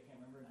 or 8, I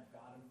can't remember, and I've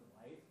got him for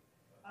life?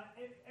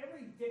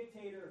 Every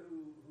dictator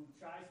who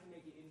tries to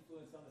make an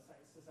influence on the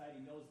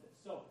society knows this.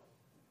 So,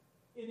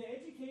 in the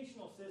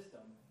educational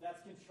system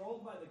that's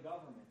controlled by the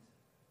government,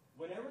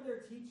 whatever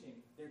they're teaching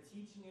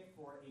it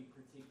for a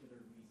particular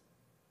reason.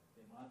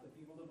 They want the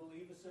people to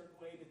believe a certain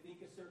way, to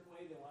think a certain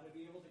way. They want to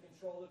be able to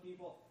control the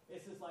people.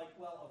 This is like,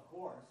 well, of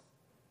course.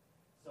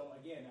 So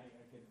again, I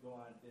could go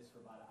on this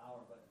for about an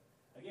hour, but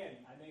again,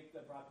 I make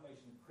the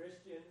proclamation,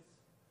 Christians,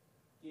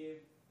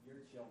 give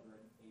your children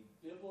a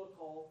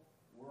biblical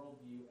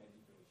worldview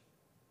education.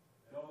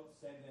 Don't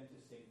send them to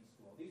Satan's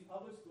school. These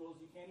public schools,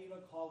 you can't even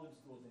call them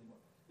schools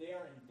anymore. They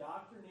are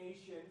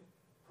indoctrination,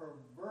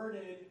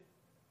 perverted,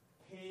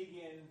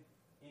 pagan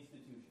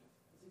institutions.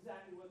 That's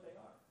exactly what they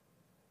are.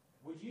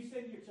 Would you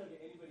send your children,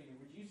 anybody here,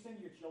 would you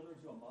send your children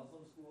to a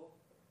Muslim school?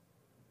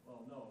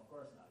 Well, no, of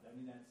course not. I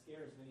mean, that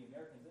scares many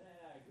Americans, and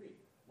I agree.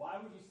 Why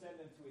would you send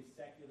them to a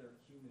secular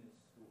humanist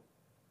school?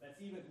 That's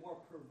even more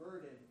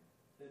perverted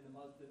than the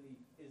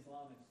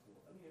Islamic school.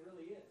 I mean, it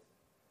really is.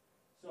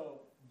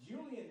 So,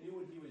 Julian knew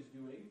what he was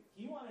doing.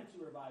 He wanted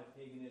to revive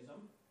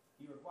paganism.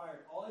 He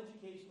required all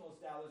educational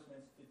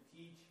establishments to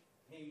teach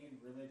pagan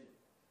religion.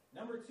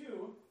 Number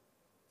two,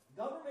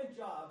 government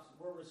jobs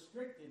were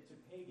restricted to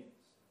pagans.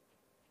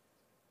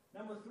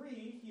 Number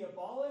three, he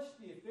abolished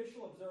the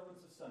official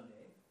observance of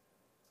Sunday.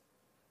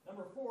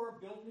 Number 4,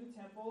 built new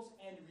temples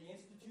and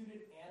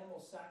reinstituted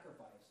animal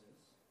sacrifices.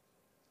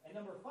 And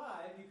number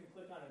 5, you can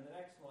click on the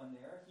next one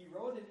there, he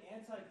wrote an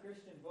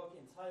anti-Christian book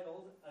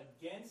entitled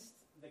Against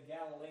the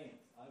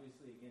Galileans,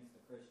 obviously against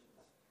the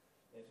Christians,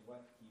 is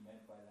what he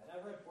meant by that.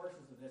 I've read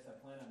portions of this, I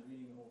plan on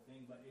reading the whole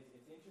thing, but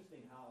it's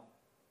interesting how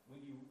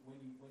when you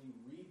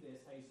read this,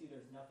 how you see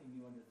there's nothing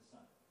new under the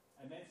sun.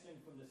 I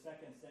mentioned from the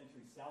 2nd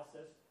century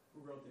Celsus, who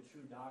wrote the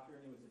True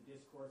Doctrine. It was a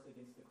discourse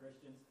against the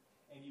Christians.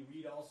 And you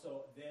read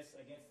also this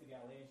against the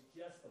Galileans,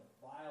 just the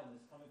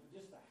vileness coming from,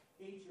 just the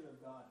hatred of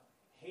God,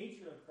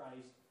 hatred of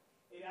Christ.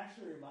 It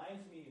actually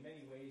reminds me in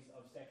many ways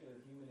of secular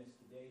humanists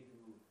today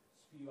who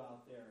spew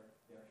out their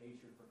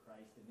hatred for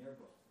Christ in their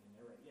books, in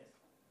their yes.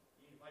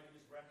 If I could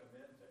just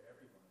recommend to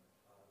everyone,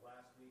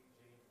 last week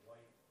James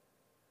White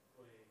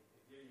put a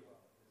video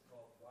out. It's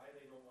called Why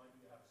They Don't Want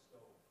You to Have a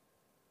Stove.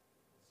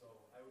 And so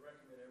I would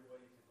recommend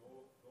everybody to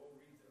go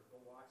read it or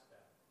go watch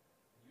that.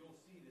 And you'll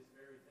see this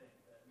very thing.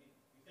 I mean,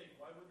 you think,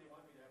 why would they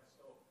want me to have a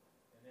stove?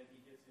 And then he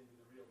gets into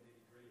the real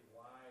nitty-gritty of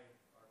why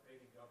our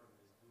pagan government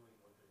is doing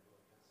what they're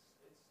doing.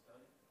 It's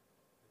stunning.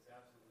 It's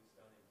absolutely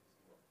stunning to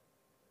see.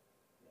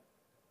 Yeah.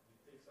 You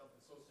take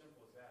something so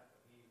simple as that,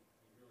 but he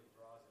really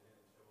draws it in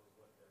and shows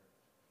what they're,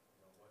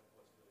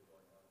 what's really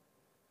going on.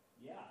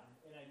 Yeah,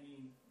 and I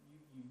mean,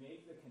 you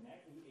make the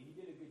connection. He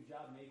did a good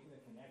job making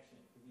the connection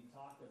because he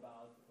talked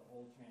about the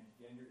whole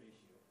transgender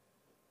issue.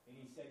 And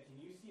he said, can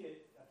you see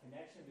a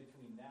connection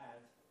between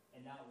that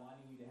and not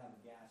wanting you to have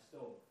a gas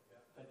stove?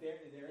 Yeah. But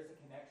there is a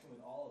connection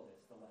with all of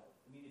this, the left.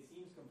 I mean, it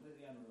seems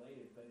completely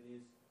unrelated, but it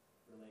is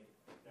related.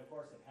 And of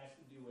course, it has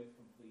to do with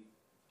complete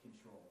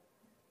control.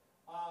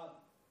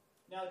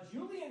 Now,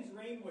 Julian's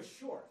reign was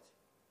short,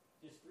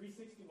 just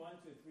 361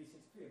 to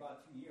 363,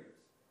 about 2 years.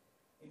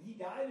 And he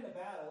died in a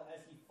battle as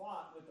he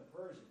fought with the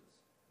Persians.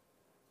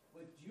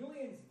 With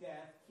Julian's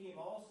death came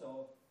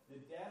also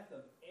the death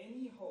of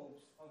any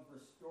hopes of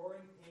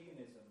restoring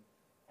paganism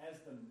as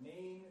the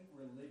main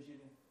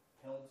religion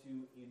held to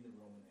in the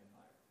Roman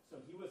Empire.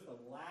 So he was the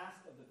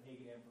last of the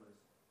pagan emperors.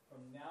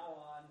 From now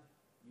on,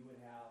 you would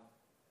have,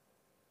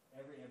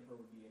 every emperor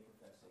would be a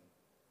professing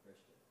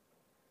Christian.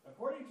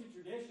 According to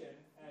tradition,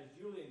 as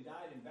Julian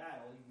died in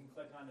battle, you can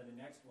click on to the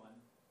next one,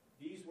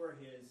 these were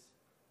his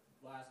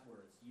last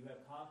words. You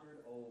have conquered,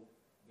 O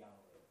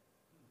Galilee.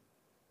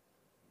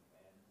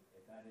 And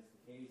if that is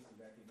the case, you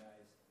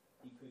recognize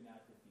he could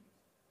not defeat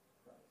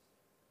Christ.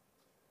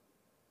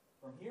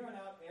 From here on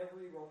out,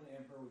 every Roman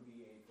emperor would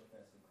be a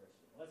professing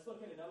Christian. Let's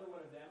look at another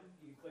one of them.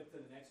 You can click to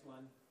the next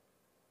one.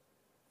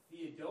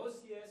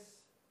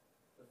 Theodosius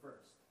the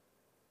First.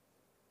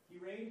 He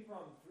reigned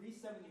from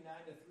 379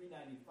 to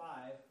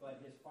 395,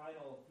 but his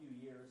final few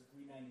years,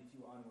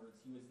 392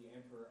 onwards, he was the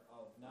emperor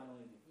of not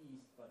only the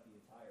East, but the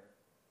entire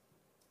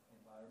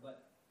empire.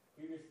 But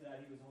previous to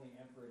that, he was only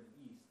emperor in the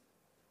East.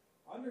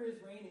 Under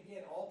his reign,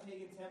 again, all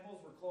pagan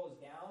temples were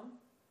closed down,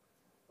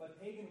 but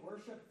pagan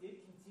worship did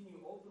continue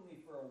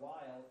openly for a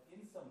while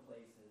in some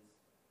places,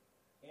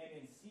 and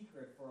in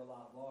secret for a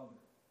lot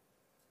longer.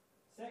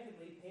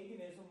 Secondly,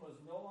 paganism was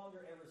no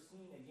longer ever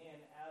seen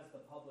again as the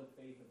public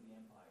faith of the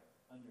empire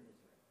under his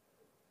reign.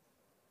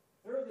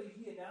 Thirdly,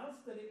 he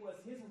announced that it was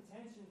his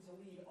intention to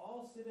lead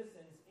all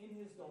citizens in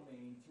his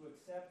domain to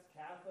accept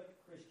Catholic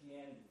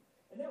Christianity.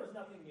 And there was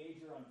nothing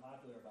major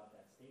unpopular about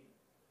that statement.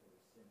 It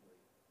was simply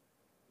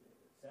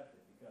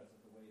accepted because of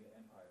the way the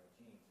empire had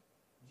changed.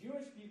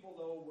 Jewish people,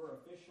 though, were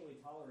officially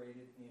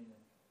tolerated in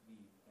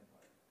the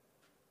empire.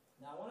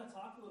 Now, I want to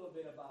talk a little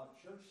bit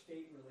about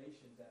church-state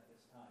relations at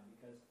this time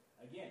because,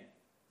 again,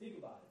 think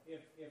about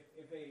it.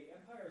 If a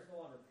empire is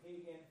no longer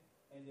pagan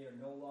and they're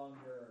no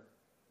longer,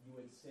 you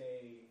would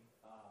say,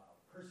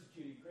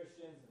 persecuting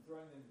Christians and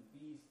throwing them to the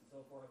beast and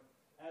so forth,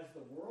 as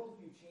the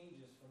worldview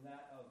changes from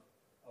that of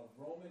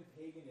Roman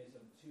paganism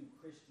to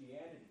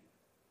Christianity,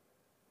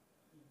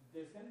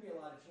 there's going to be a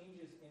lot of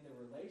changes in the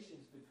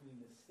relations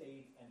between the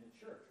state and the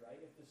church, right?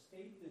 If the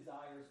state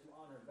desires to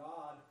honor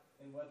God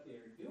in what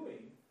they're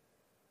doing,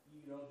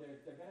 they're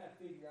going to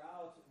figure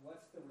out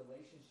what's the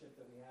relationship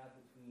that we have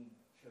between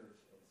church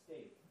and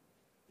state.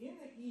 In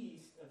the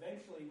East,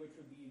 eventually, which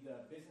would be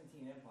the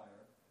Byzantine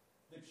Empire,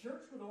 the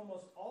church would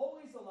almost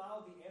always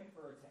allow the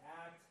emperor to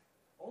act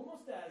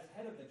almost as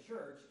head of the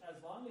church as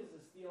long as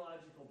his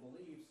theological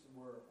beliefs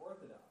were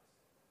orthodox.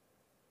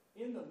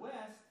 In the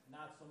West,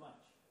 not so much.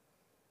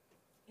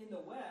 In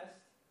the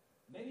West,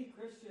 many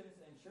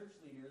Christians and church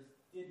leaders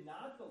did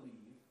not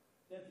believe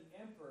that the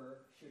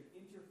emperor should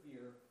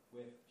interfere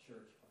with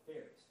church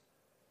affairs.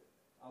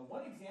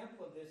 One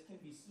example of this can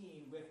be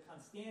seen with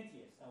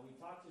Constantius. Now, we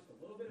talked just a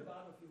little bit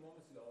about him a few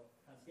moments ago.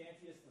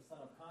 Constantius, the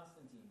son of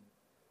Constantine,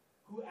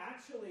 who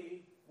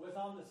actually was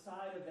on the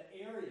side of the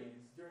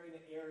Arians during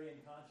the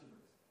Arian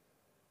controversy.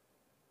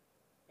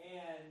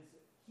 And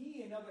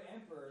he and other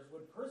emperors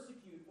would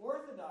persecute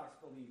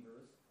Orthodox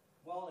believers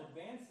while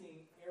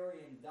advancing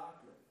Arian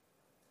doctrine.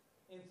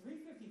 In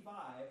 355,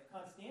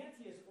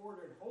 Constantius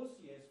ordered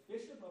Hosius,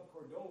 bishop of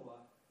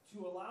Cordova,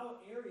 to allow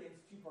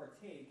Arians to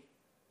partake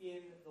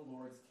in the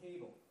Lord's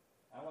table.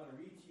 I want to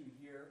read to you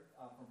here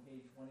from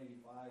page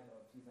 185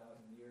 of 2000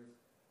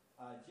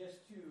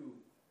 just to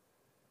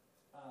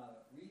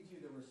read you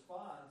the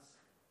response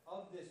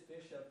of this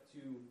bishop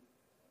to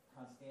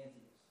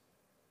Constantius.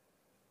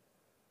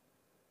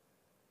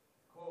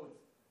 Quote,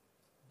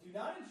 do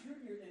not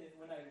intrude your, and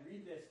when I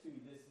read this too,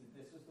 this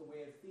is the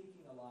way of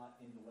thinking a lot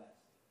in the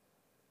West.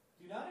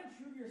 Do not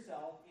intrude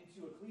yourself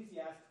into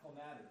ecclesiastical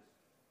matters,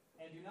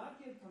 and do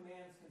not give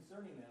commands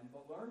concerning them,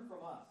 but learn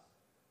from us.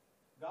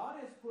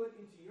 God has put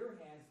into your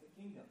hands the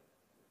kingdom.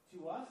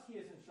 To us he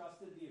has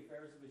entrusted the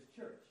affairs of his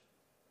church.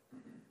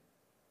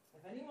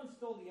 If anyone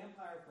stole the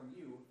empire from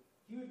you,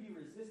 he would be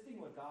resisting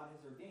what God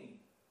has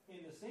ordained.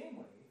 In the same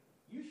way,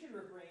 you should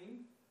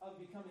refrain of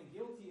becoming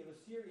guilty of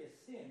a serious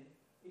sin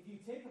if you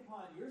take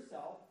upon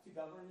yourself to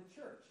govern the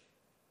church.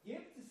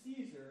 Give to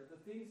Caesar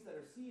the things that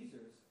are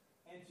Caesar's,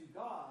 and to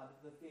God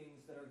the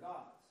things that are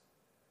God's.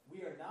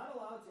 We are not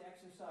allowed to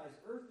exercise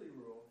earthly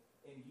rule,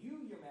 and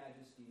you, your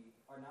majesty,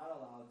 are not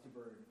allowed to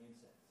burn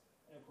incense.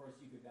 And of course,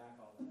 you could back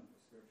all that up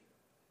with scripture.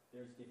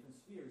 There's different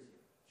spheres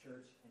here,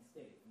 church and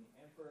state. And the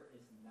emperor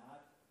is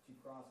not to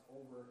cross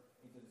over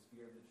into the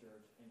sphere of the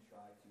church and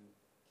try to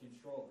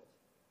control it.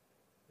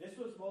 This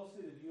was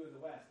mostly the view of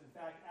the West. In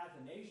fact,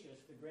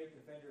 Athanasius, the great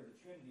defender of the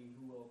Trinity,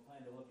 who we'll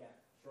plan to look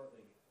at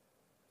shortly,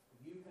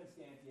 viewed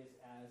Constantius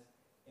as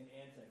an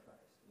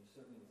antichrist. He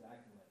certainly was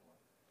acting like one.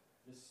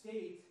 The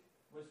state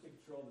was to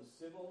control the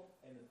civil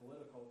and the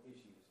political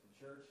issues. The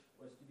church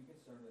was to be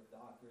concerned with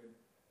doctrine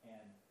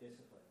and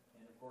discipline.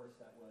 And of course,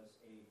 that was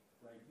a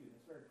right view.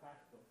 It's very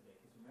practical today,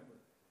 because remember,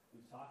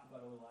 we've talked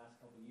about over the last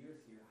couple of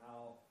years here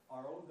how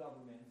our own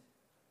government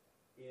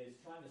is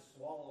trying to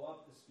swallow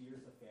up the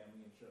spheres of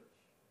family and church.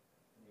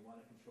 And they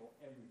want to control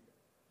everything.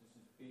 This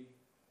is big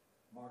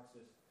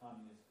Marxist,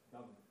 communist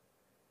government.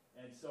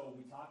 And so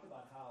we talked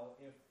about how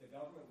if the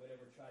government would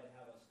ever try to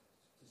have us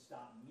to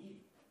stop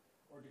meeting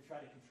or to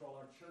try to control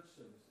our church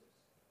services,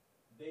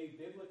 they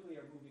biblically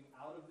are moving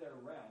out of their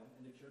realm,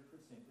 and the church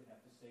would simply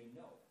have to say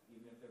no,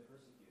 even if they're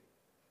persecuted.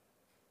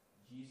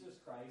 Jesus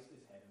Christ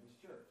is head of his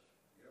church.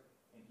 Yep.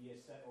 And he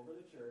has set over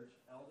the church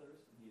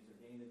elders, and he has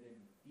ordained that they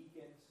be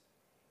deacons,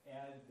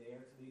 and they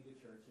are to lead the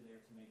church, and they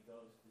are to make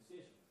those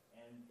decisions.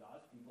 And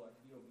God's people are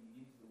to be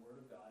obedient to the word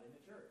of God in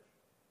the church.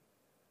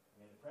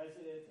 And the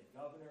president and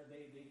governor,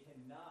 they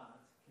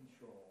cannot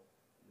control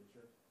the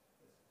church.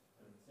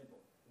 It's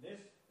simple. This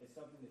is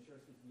something the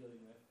church was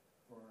dealing with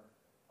for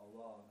a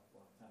long,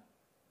 long time.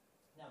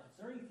 Now,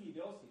 concerning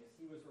Theodosius,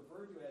 he was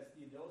referred to as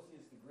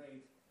Theodosius the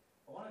Great.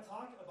 I want to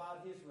talk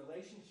about his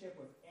relationship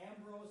with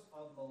Ambrose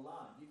of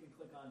Milan. You can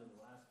click on to the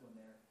last one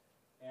there.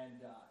 And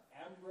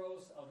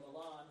Ambrose of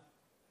Milan,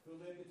 who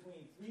lived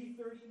between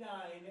 339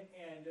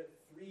 and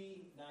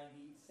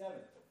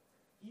 397.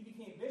 He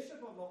became bishop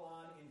of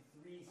Milan in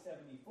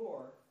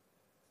 374.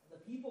 The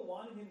people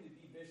wanted him to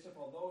be bishop,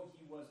 although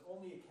he was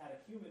only a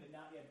catechumen and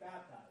not yet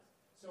baptized.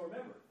 So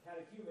remember,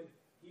 catechumen,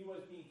 he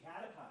was being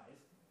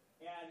catechized,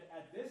 and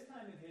at this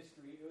time in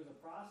history, it was a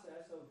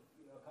process of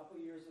a couple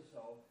of years or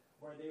so,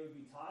 where they would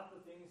be taught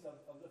the things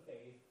of the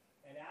faith,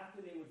 and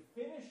after they would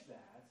finish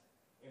that,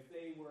 if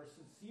they were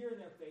sincere in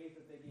their faith,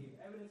 if they gave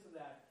evidence of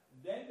that,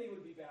 then they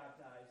would be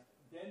baptized,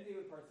 then they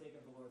would partake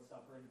of the Lord's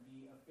Supper and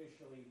be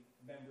officially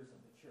members of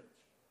the church.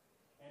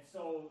 And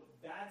so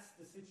that's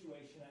the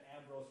situation that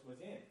Ambrose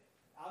was in.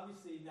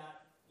 Obviously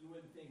not, you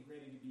wouldn't think,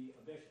 ready to be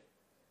a bishop.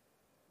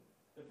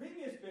 The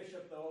previous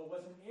bishop, though,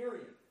 was an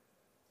Arian.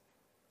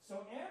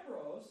 So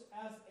Ambrose,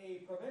 as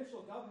a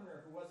provincial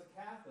governor who was a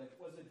Catholic,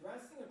 was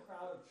addressing a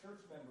crowd of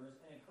church members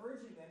and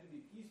encouraging them to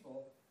be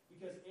peaceful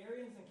because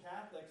Arians and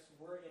Catholics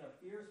were in a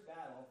fierce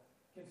battle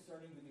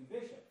concerning the new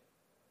bishop.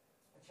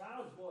 A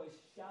child's voice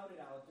shouted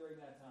out during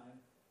that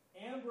time,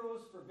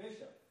 "Ambrose for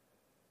bishop."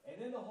 And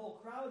then the whole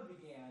crowd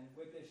began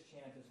with this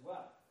chant as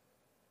well.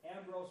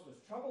 Ambrose was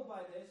troubled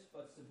by this,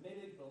 but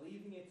submitted,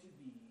 believing it to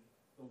be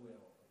the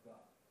will of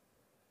God.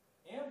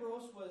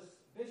 Ambrose was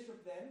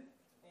bishop then,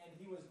 and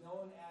he was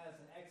known as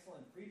an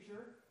excellent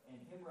preacher and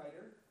hymn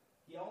writer.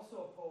 He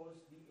also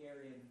opposed the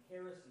Arian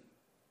heresy.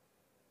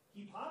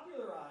 He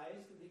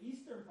popularized the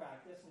Eastern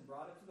practice and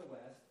brought it to the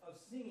West of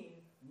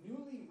singing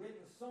newly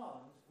written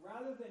songs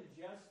rather than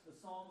just the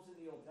Psalms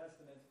in the Old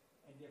Testament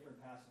and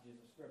different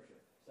passages of Scripture.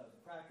 So that was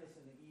a practice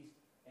in the East.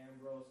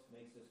 Ambrose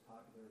makes this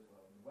popular as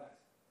well in the West.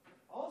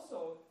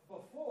 Also,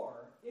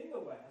 before, in the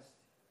West,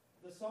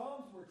 the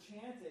Psalms were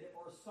chanted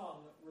or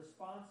sung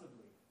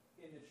responsively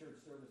in the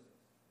church services.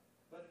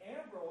 But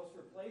Ambrose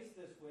replaced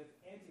this with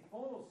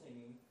antiphonal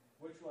singing,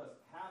 which was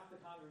half the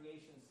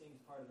congregation sings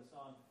part of the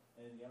song,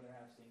 and then the other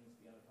half sings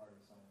the other part of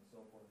the song, and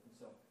so forth. And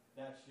so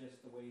that's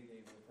just the way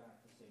they were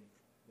practicing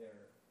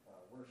their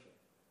worship.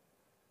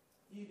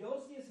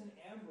 Theodosius and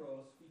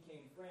Ambrose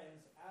became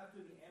friends after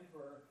the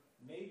emperor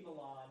made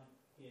Milan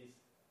his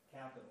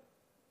capital.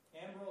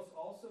 Ambrose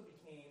also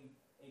became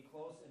a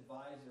close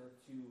advisor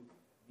to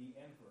the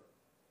emperor.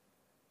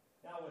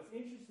 Now, what's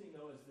interesting,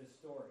 though, is this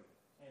story,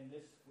 and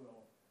this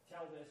will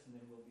tell this, and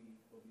then we'll be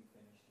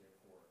finished here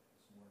for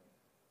this morning.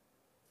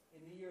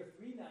 In the year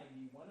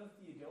 390, one of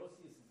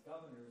Theodosius'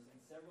 governors and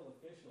several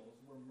officials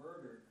were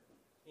murdered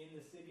in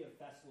the city of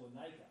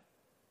Thessalonica.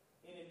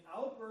 In an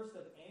outburst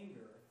of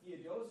anger,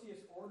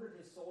 Theodosius ordered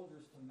his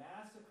soldiers to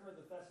massacre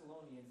the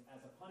Thessalonians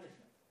as a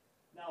punishment.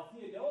 Now,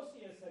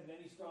 Theodosius had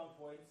many strong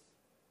points.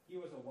 He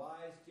was a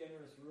wise,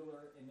 generous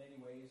ruler in many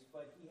ways,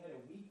 but he had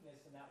a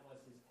weakness, and that was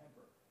his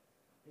temper.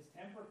 His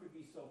temper could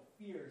be so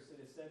fierce,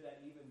 it is said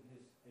that even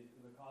it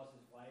would cause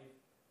his wife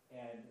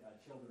and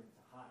children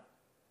to hide.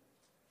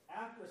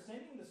 After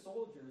sending the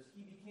soldiers,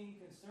 he became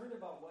concerned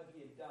about what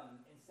he had done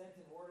and sent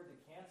an order to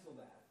cancel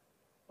that.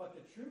 But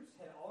the troops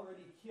had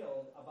already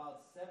killed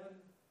about 7,000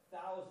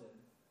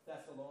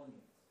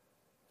 Thessalonians.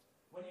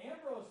 When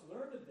Ambrose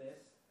learned of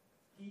this,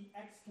 he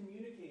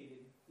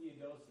excommunicated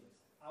Theodosius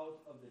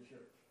out of the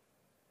church.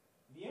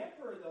 The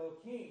emperor, though,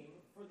 came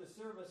for the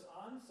service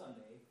on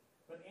Sunday,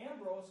 but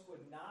Ambrose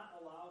would not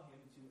allow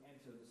him to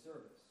enter the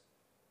service.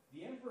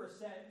 The emperor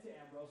said to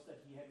Ambrose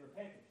that he had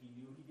repented. He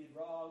knew he did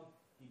wrong.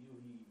 He knew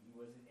he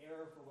was in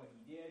error for what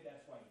he did.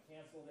 That's why he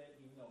canceled it,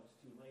 even though it was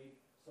too late.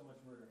 So much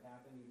murder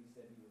happened, he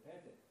said he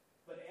repented.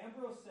 But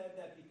Ambrose said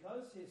that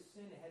because his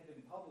sin had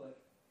been public,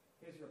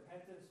 his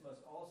repentance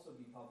must also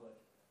be public,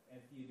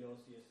 and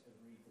Theodosius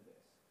agreed to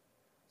this.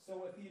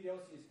 So what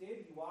Theodosius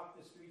did, he walked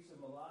the streets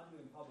of Milan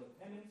doing public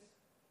penance.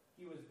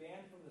 He was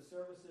banned from the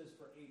services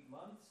for 8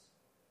 months.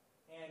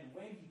 And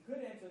when he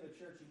could enter the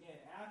church again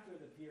after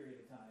the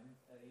period of time,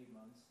 that 8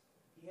 months,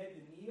 he had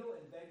to kneel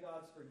and beg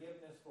God's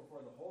forgiveness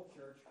before the whole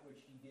church,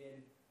 which he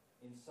did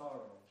in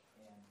sorrow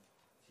and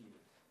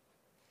tears.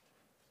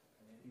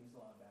 And then he was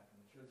allowed back in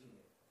the church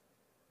again.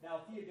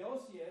 Now,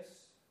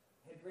 Theodosius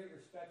had great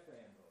respect for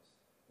Ambrose.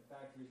 In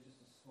fact, here's just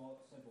a small,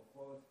 simple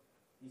quote.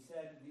 He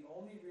said, "The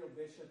only real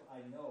bishop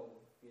I know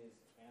is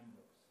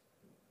Ambrose."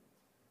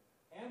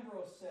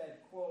 Ambrose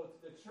said,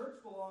 quote, "The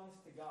church belongs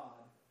to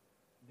God,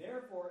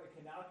 therefore it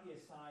cannot be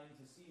assigned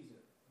to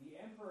Caesar. The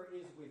emperor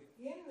is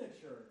within the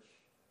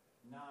church,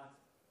 not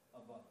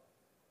above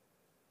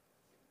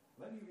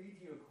it." Let me read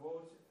you a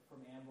quote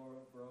from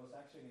Ambrose.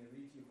 Actually, I'm going to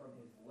read to you from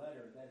his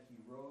letter that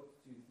he wrote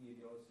to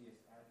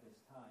Theodosius at this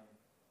time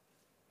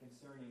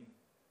concerning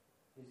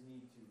his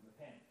need to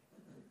repent.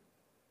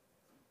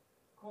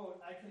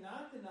 Quote, "I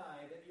cannot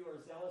deny that you are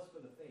zealous for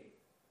the faith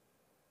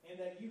and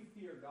that you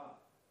fear God.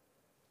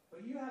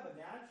 But you have a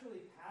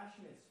naturally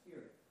passionate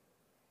spirit.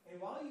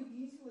 And while you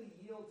easily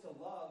yield to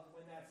love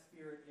when that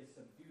spirit is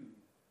subdued,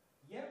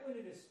 yet when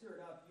it is stirred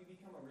up, you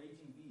become a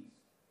raging beast.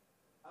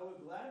 I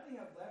would gladly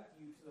have left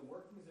you to the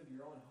workings of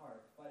your own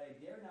heart, but I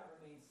dare not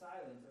remain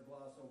silent or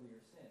gloss over your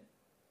sin.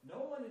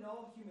 No one in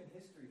all human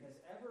history has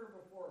ever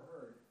before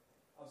heard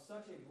of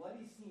such a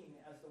bloody scene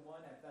as the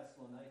one at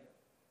Thessalonica.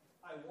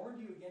 I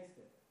warned you against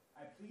it.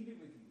 I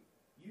pleaded with you.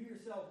 You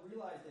yourself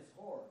realized its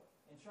horror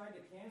and tried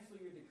to cancel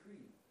your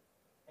decree.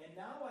 And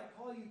now I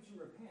call you to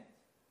repent.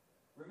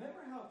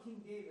 Remember how King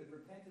David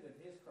repented of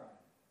his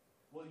crime.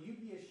 Will you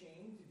be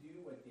ashamed to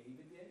do what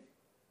David did?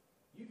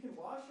 You can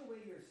wash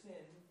away your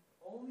sin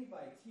only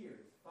by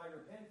tears, by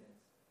repentance,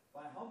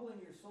 by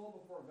humbling your soul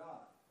before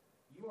God.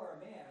 You are a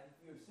man,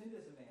 you have sinned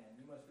as a man,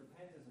 you must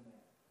repent as a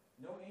man.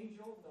 No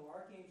angel, no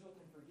archangel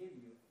can forgive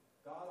you.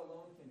 God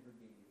alone can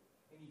forgive you,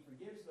 and he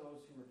forgives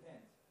those who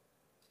repent.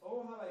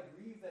 Oh, how I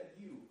grieve that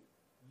you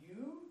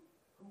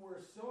who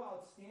were so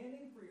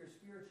outstanding for your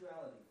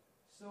spirituality,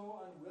 so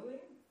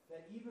unwilling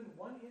that even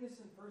one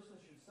innocent person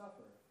should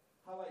suffer,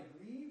 how I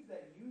grieve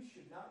that you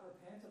should not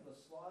repent of the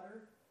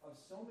slaughter of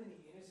so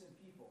many innocent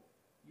people.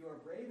 You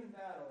are brave in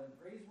battle and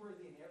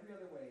praiseworthy in every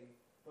other way,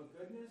 but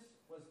goodness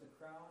was the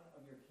crown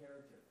of your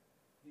character.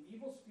 The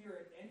evil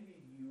spirit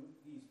envied you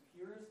these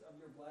purest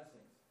of your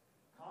blessings.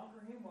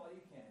 Conquer him while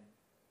you can.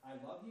 I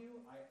love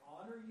you. I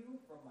honor you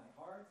from my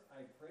heart.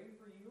 I pray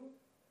for you.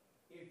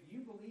 If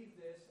you believe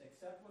this,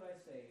 accept what I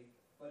say,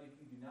 but if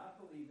you do not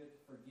believe it,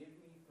 forgive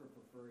me for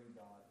preferring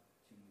God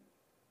to you.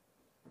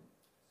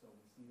 So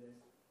we see this.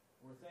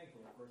 We're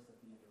thankful, of course, that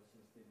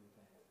Theodosius did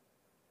repent.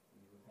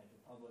 He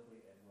repented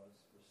publicly and was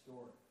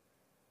restored.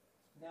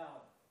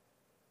 Now,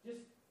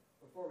 just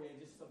before we end,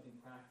 just something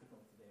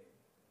practical today.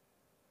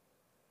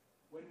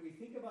 When we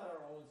think about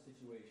our own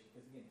situation,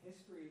 because again,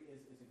 history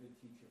is a good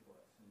teacher for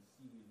us.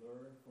 We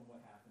learn from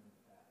what happened in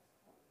the past.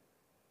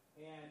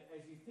 And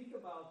as you think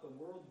about the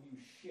worldview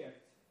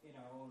shift in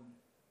our own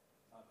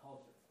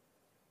culture,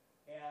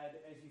 and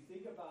as you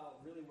think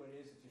about really what it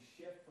is, it's a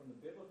shift from the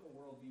biblical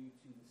worldview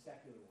to the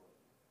secular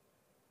worldview.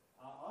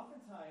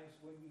 Oftentimes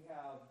when we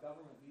have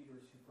government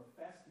leaders who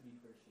profess to be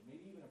Christian,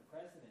 maybe even a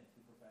president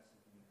who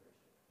professes to be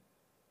Christian,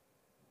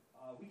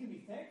 we can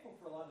be thankful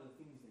for a lot of the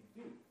things they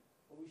do,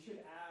 but we should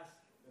ask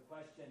the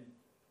question,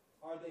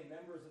 are they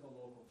members of a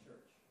local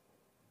church?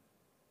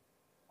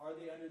 Are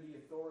they under the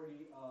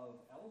authority of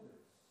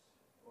elders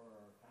or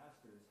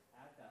pastors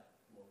at that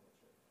local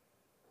church?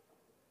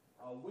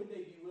 Would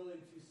they be willing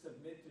to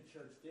submit to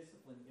church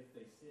discipline if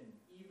they sin,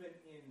 even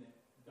in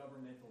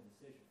governmental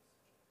decisions?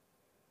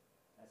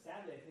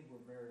 Sadly, I think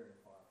we're very, very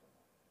far from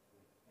that.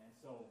 And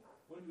so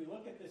when we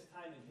look at this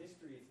time in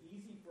history, it's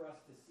easy for us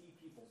to see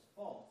people's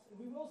faults,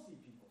 and we will see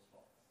people's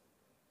faults.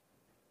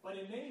 But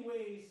in many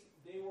ways,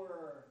 they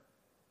were,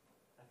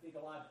 I think,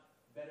 a lot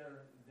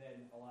better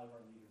than a lot of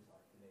our leaders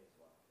are today as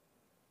well.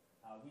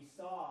 We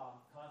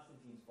saw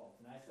Constantine's faults,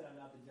 and I said I'm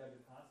not the judge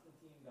of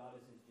Constantine, God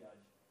is his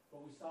judge.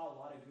 But we saw a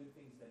lot of good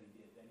things that he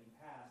did, that he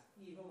passed,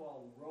 even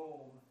while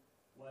Rome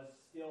was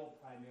still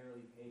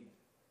primarily pagan.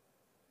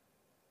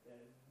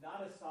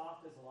 Not as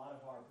soft as a lot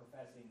of our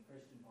professing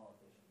Christian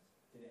politicians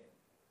today.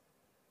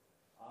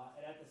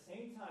 And at the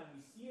same time,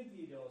 we see in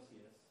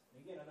Theodosius,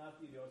 and again, I'm not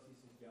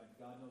Theodosius' judge,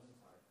 God knows his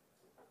heart.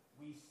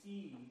 We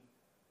see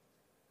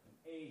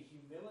a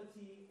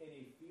humility and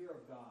a fear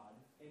of God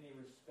and a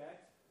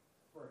respect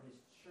for his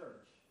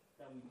church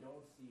that we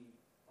don't see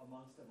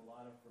amongst a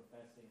lot of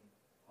professing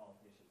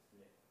politicians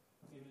today.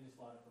 Even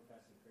just a lot of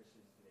professing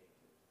Christians today in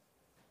churches.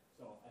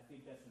 So I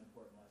think that's an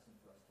important lesson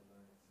for us to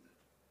learn and see.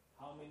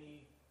 How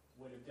many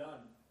would have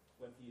done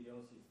what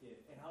Theodosius did,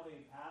 and how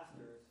many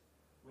pastors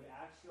would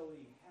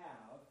actually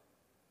have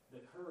the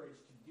courage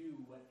to do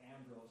what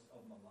Ambrose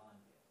of Milan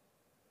did.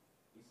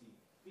 You see,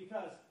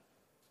 because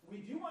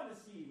we do want to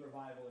see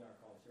revival in our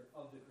culture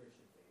of the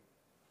Christian faith.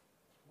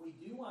 We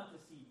do want to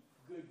see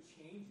good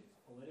changes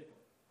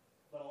politically.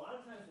 But a lot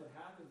of times what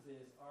happens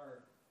is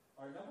our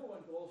number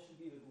one goal should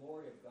be the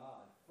glory of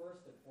God,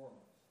 first and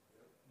foremost.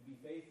 Yep. To be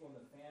faithful in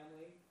the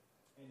family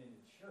and in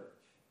the church.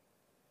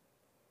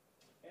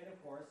 And of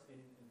course, in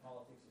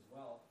politics as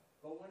well.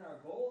 But when our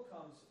goal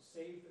becomes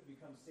save the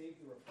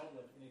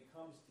republic, and it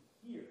comes to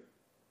here,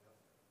 Yep.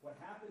 what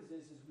happens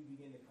is we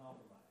begin to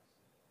compromise.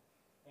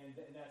 And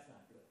that's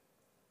not good.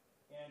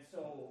 And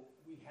so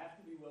we have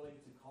to be willing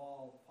to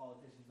call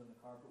politicians on the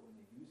carpet when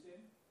they do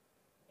sin,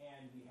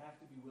 and we have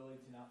to be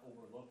willing to not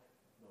overlook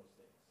those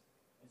things.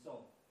 And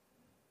so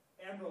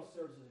Ambrose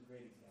serves as a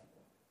great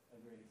example for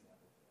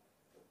that,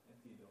 and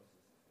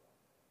Theodosius as well.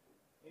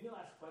 Any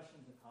last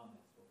questions or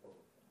comments before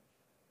we finish?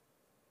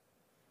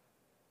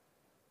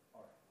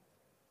 All right.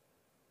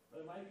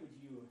 Brother Mike, would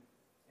you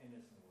end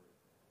us in a word?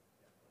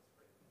 Yeah, let's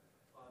pray.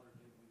 Father,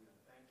 again, we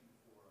thank you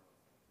for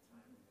the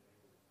time we've been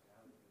able to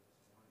gather here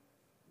this morning.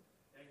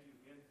 Thank you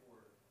again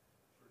for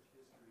church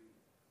history,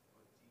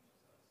 what it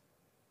teaches us.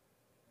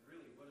 And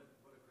really, what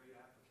a great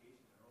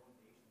application in our own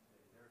nation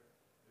today.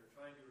 They're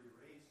trying to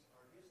erase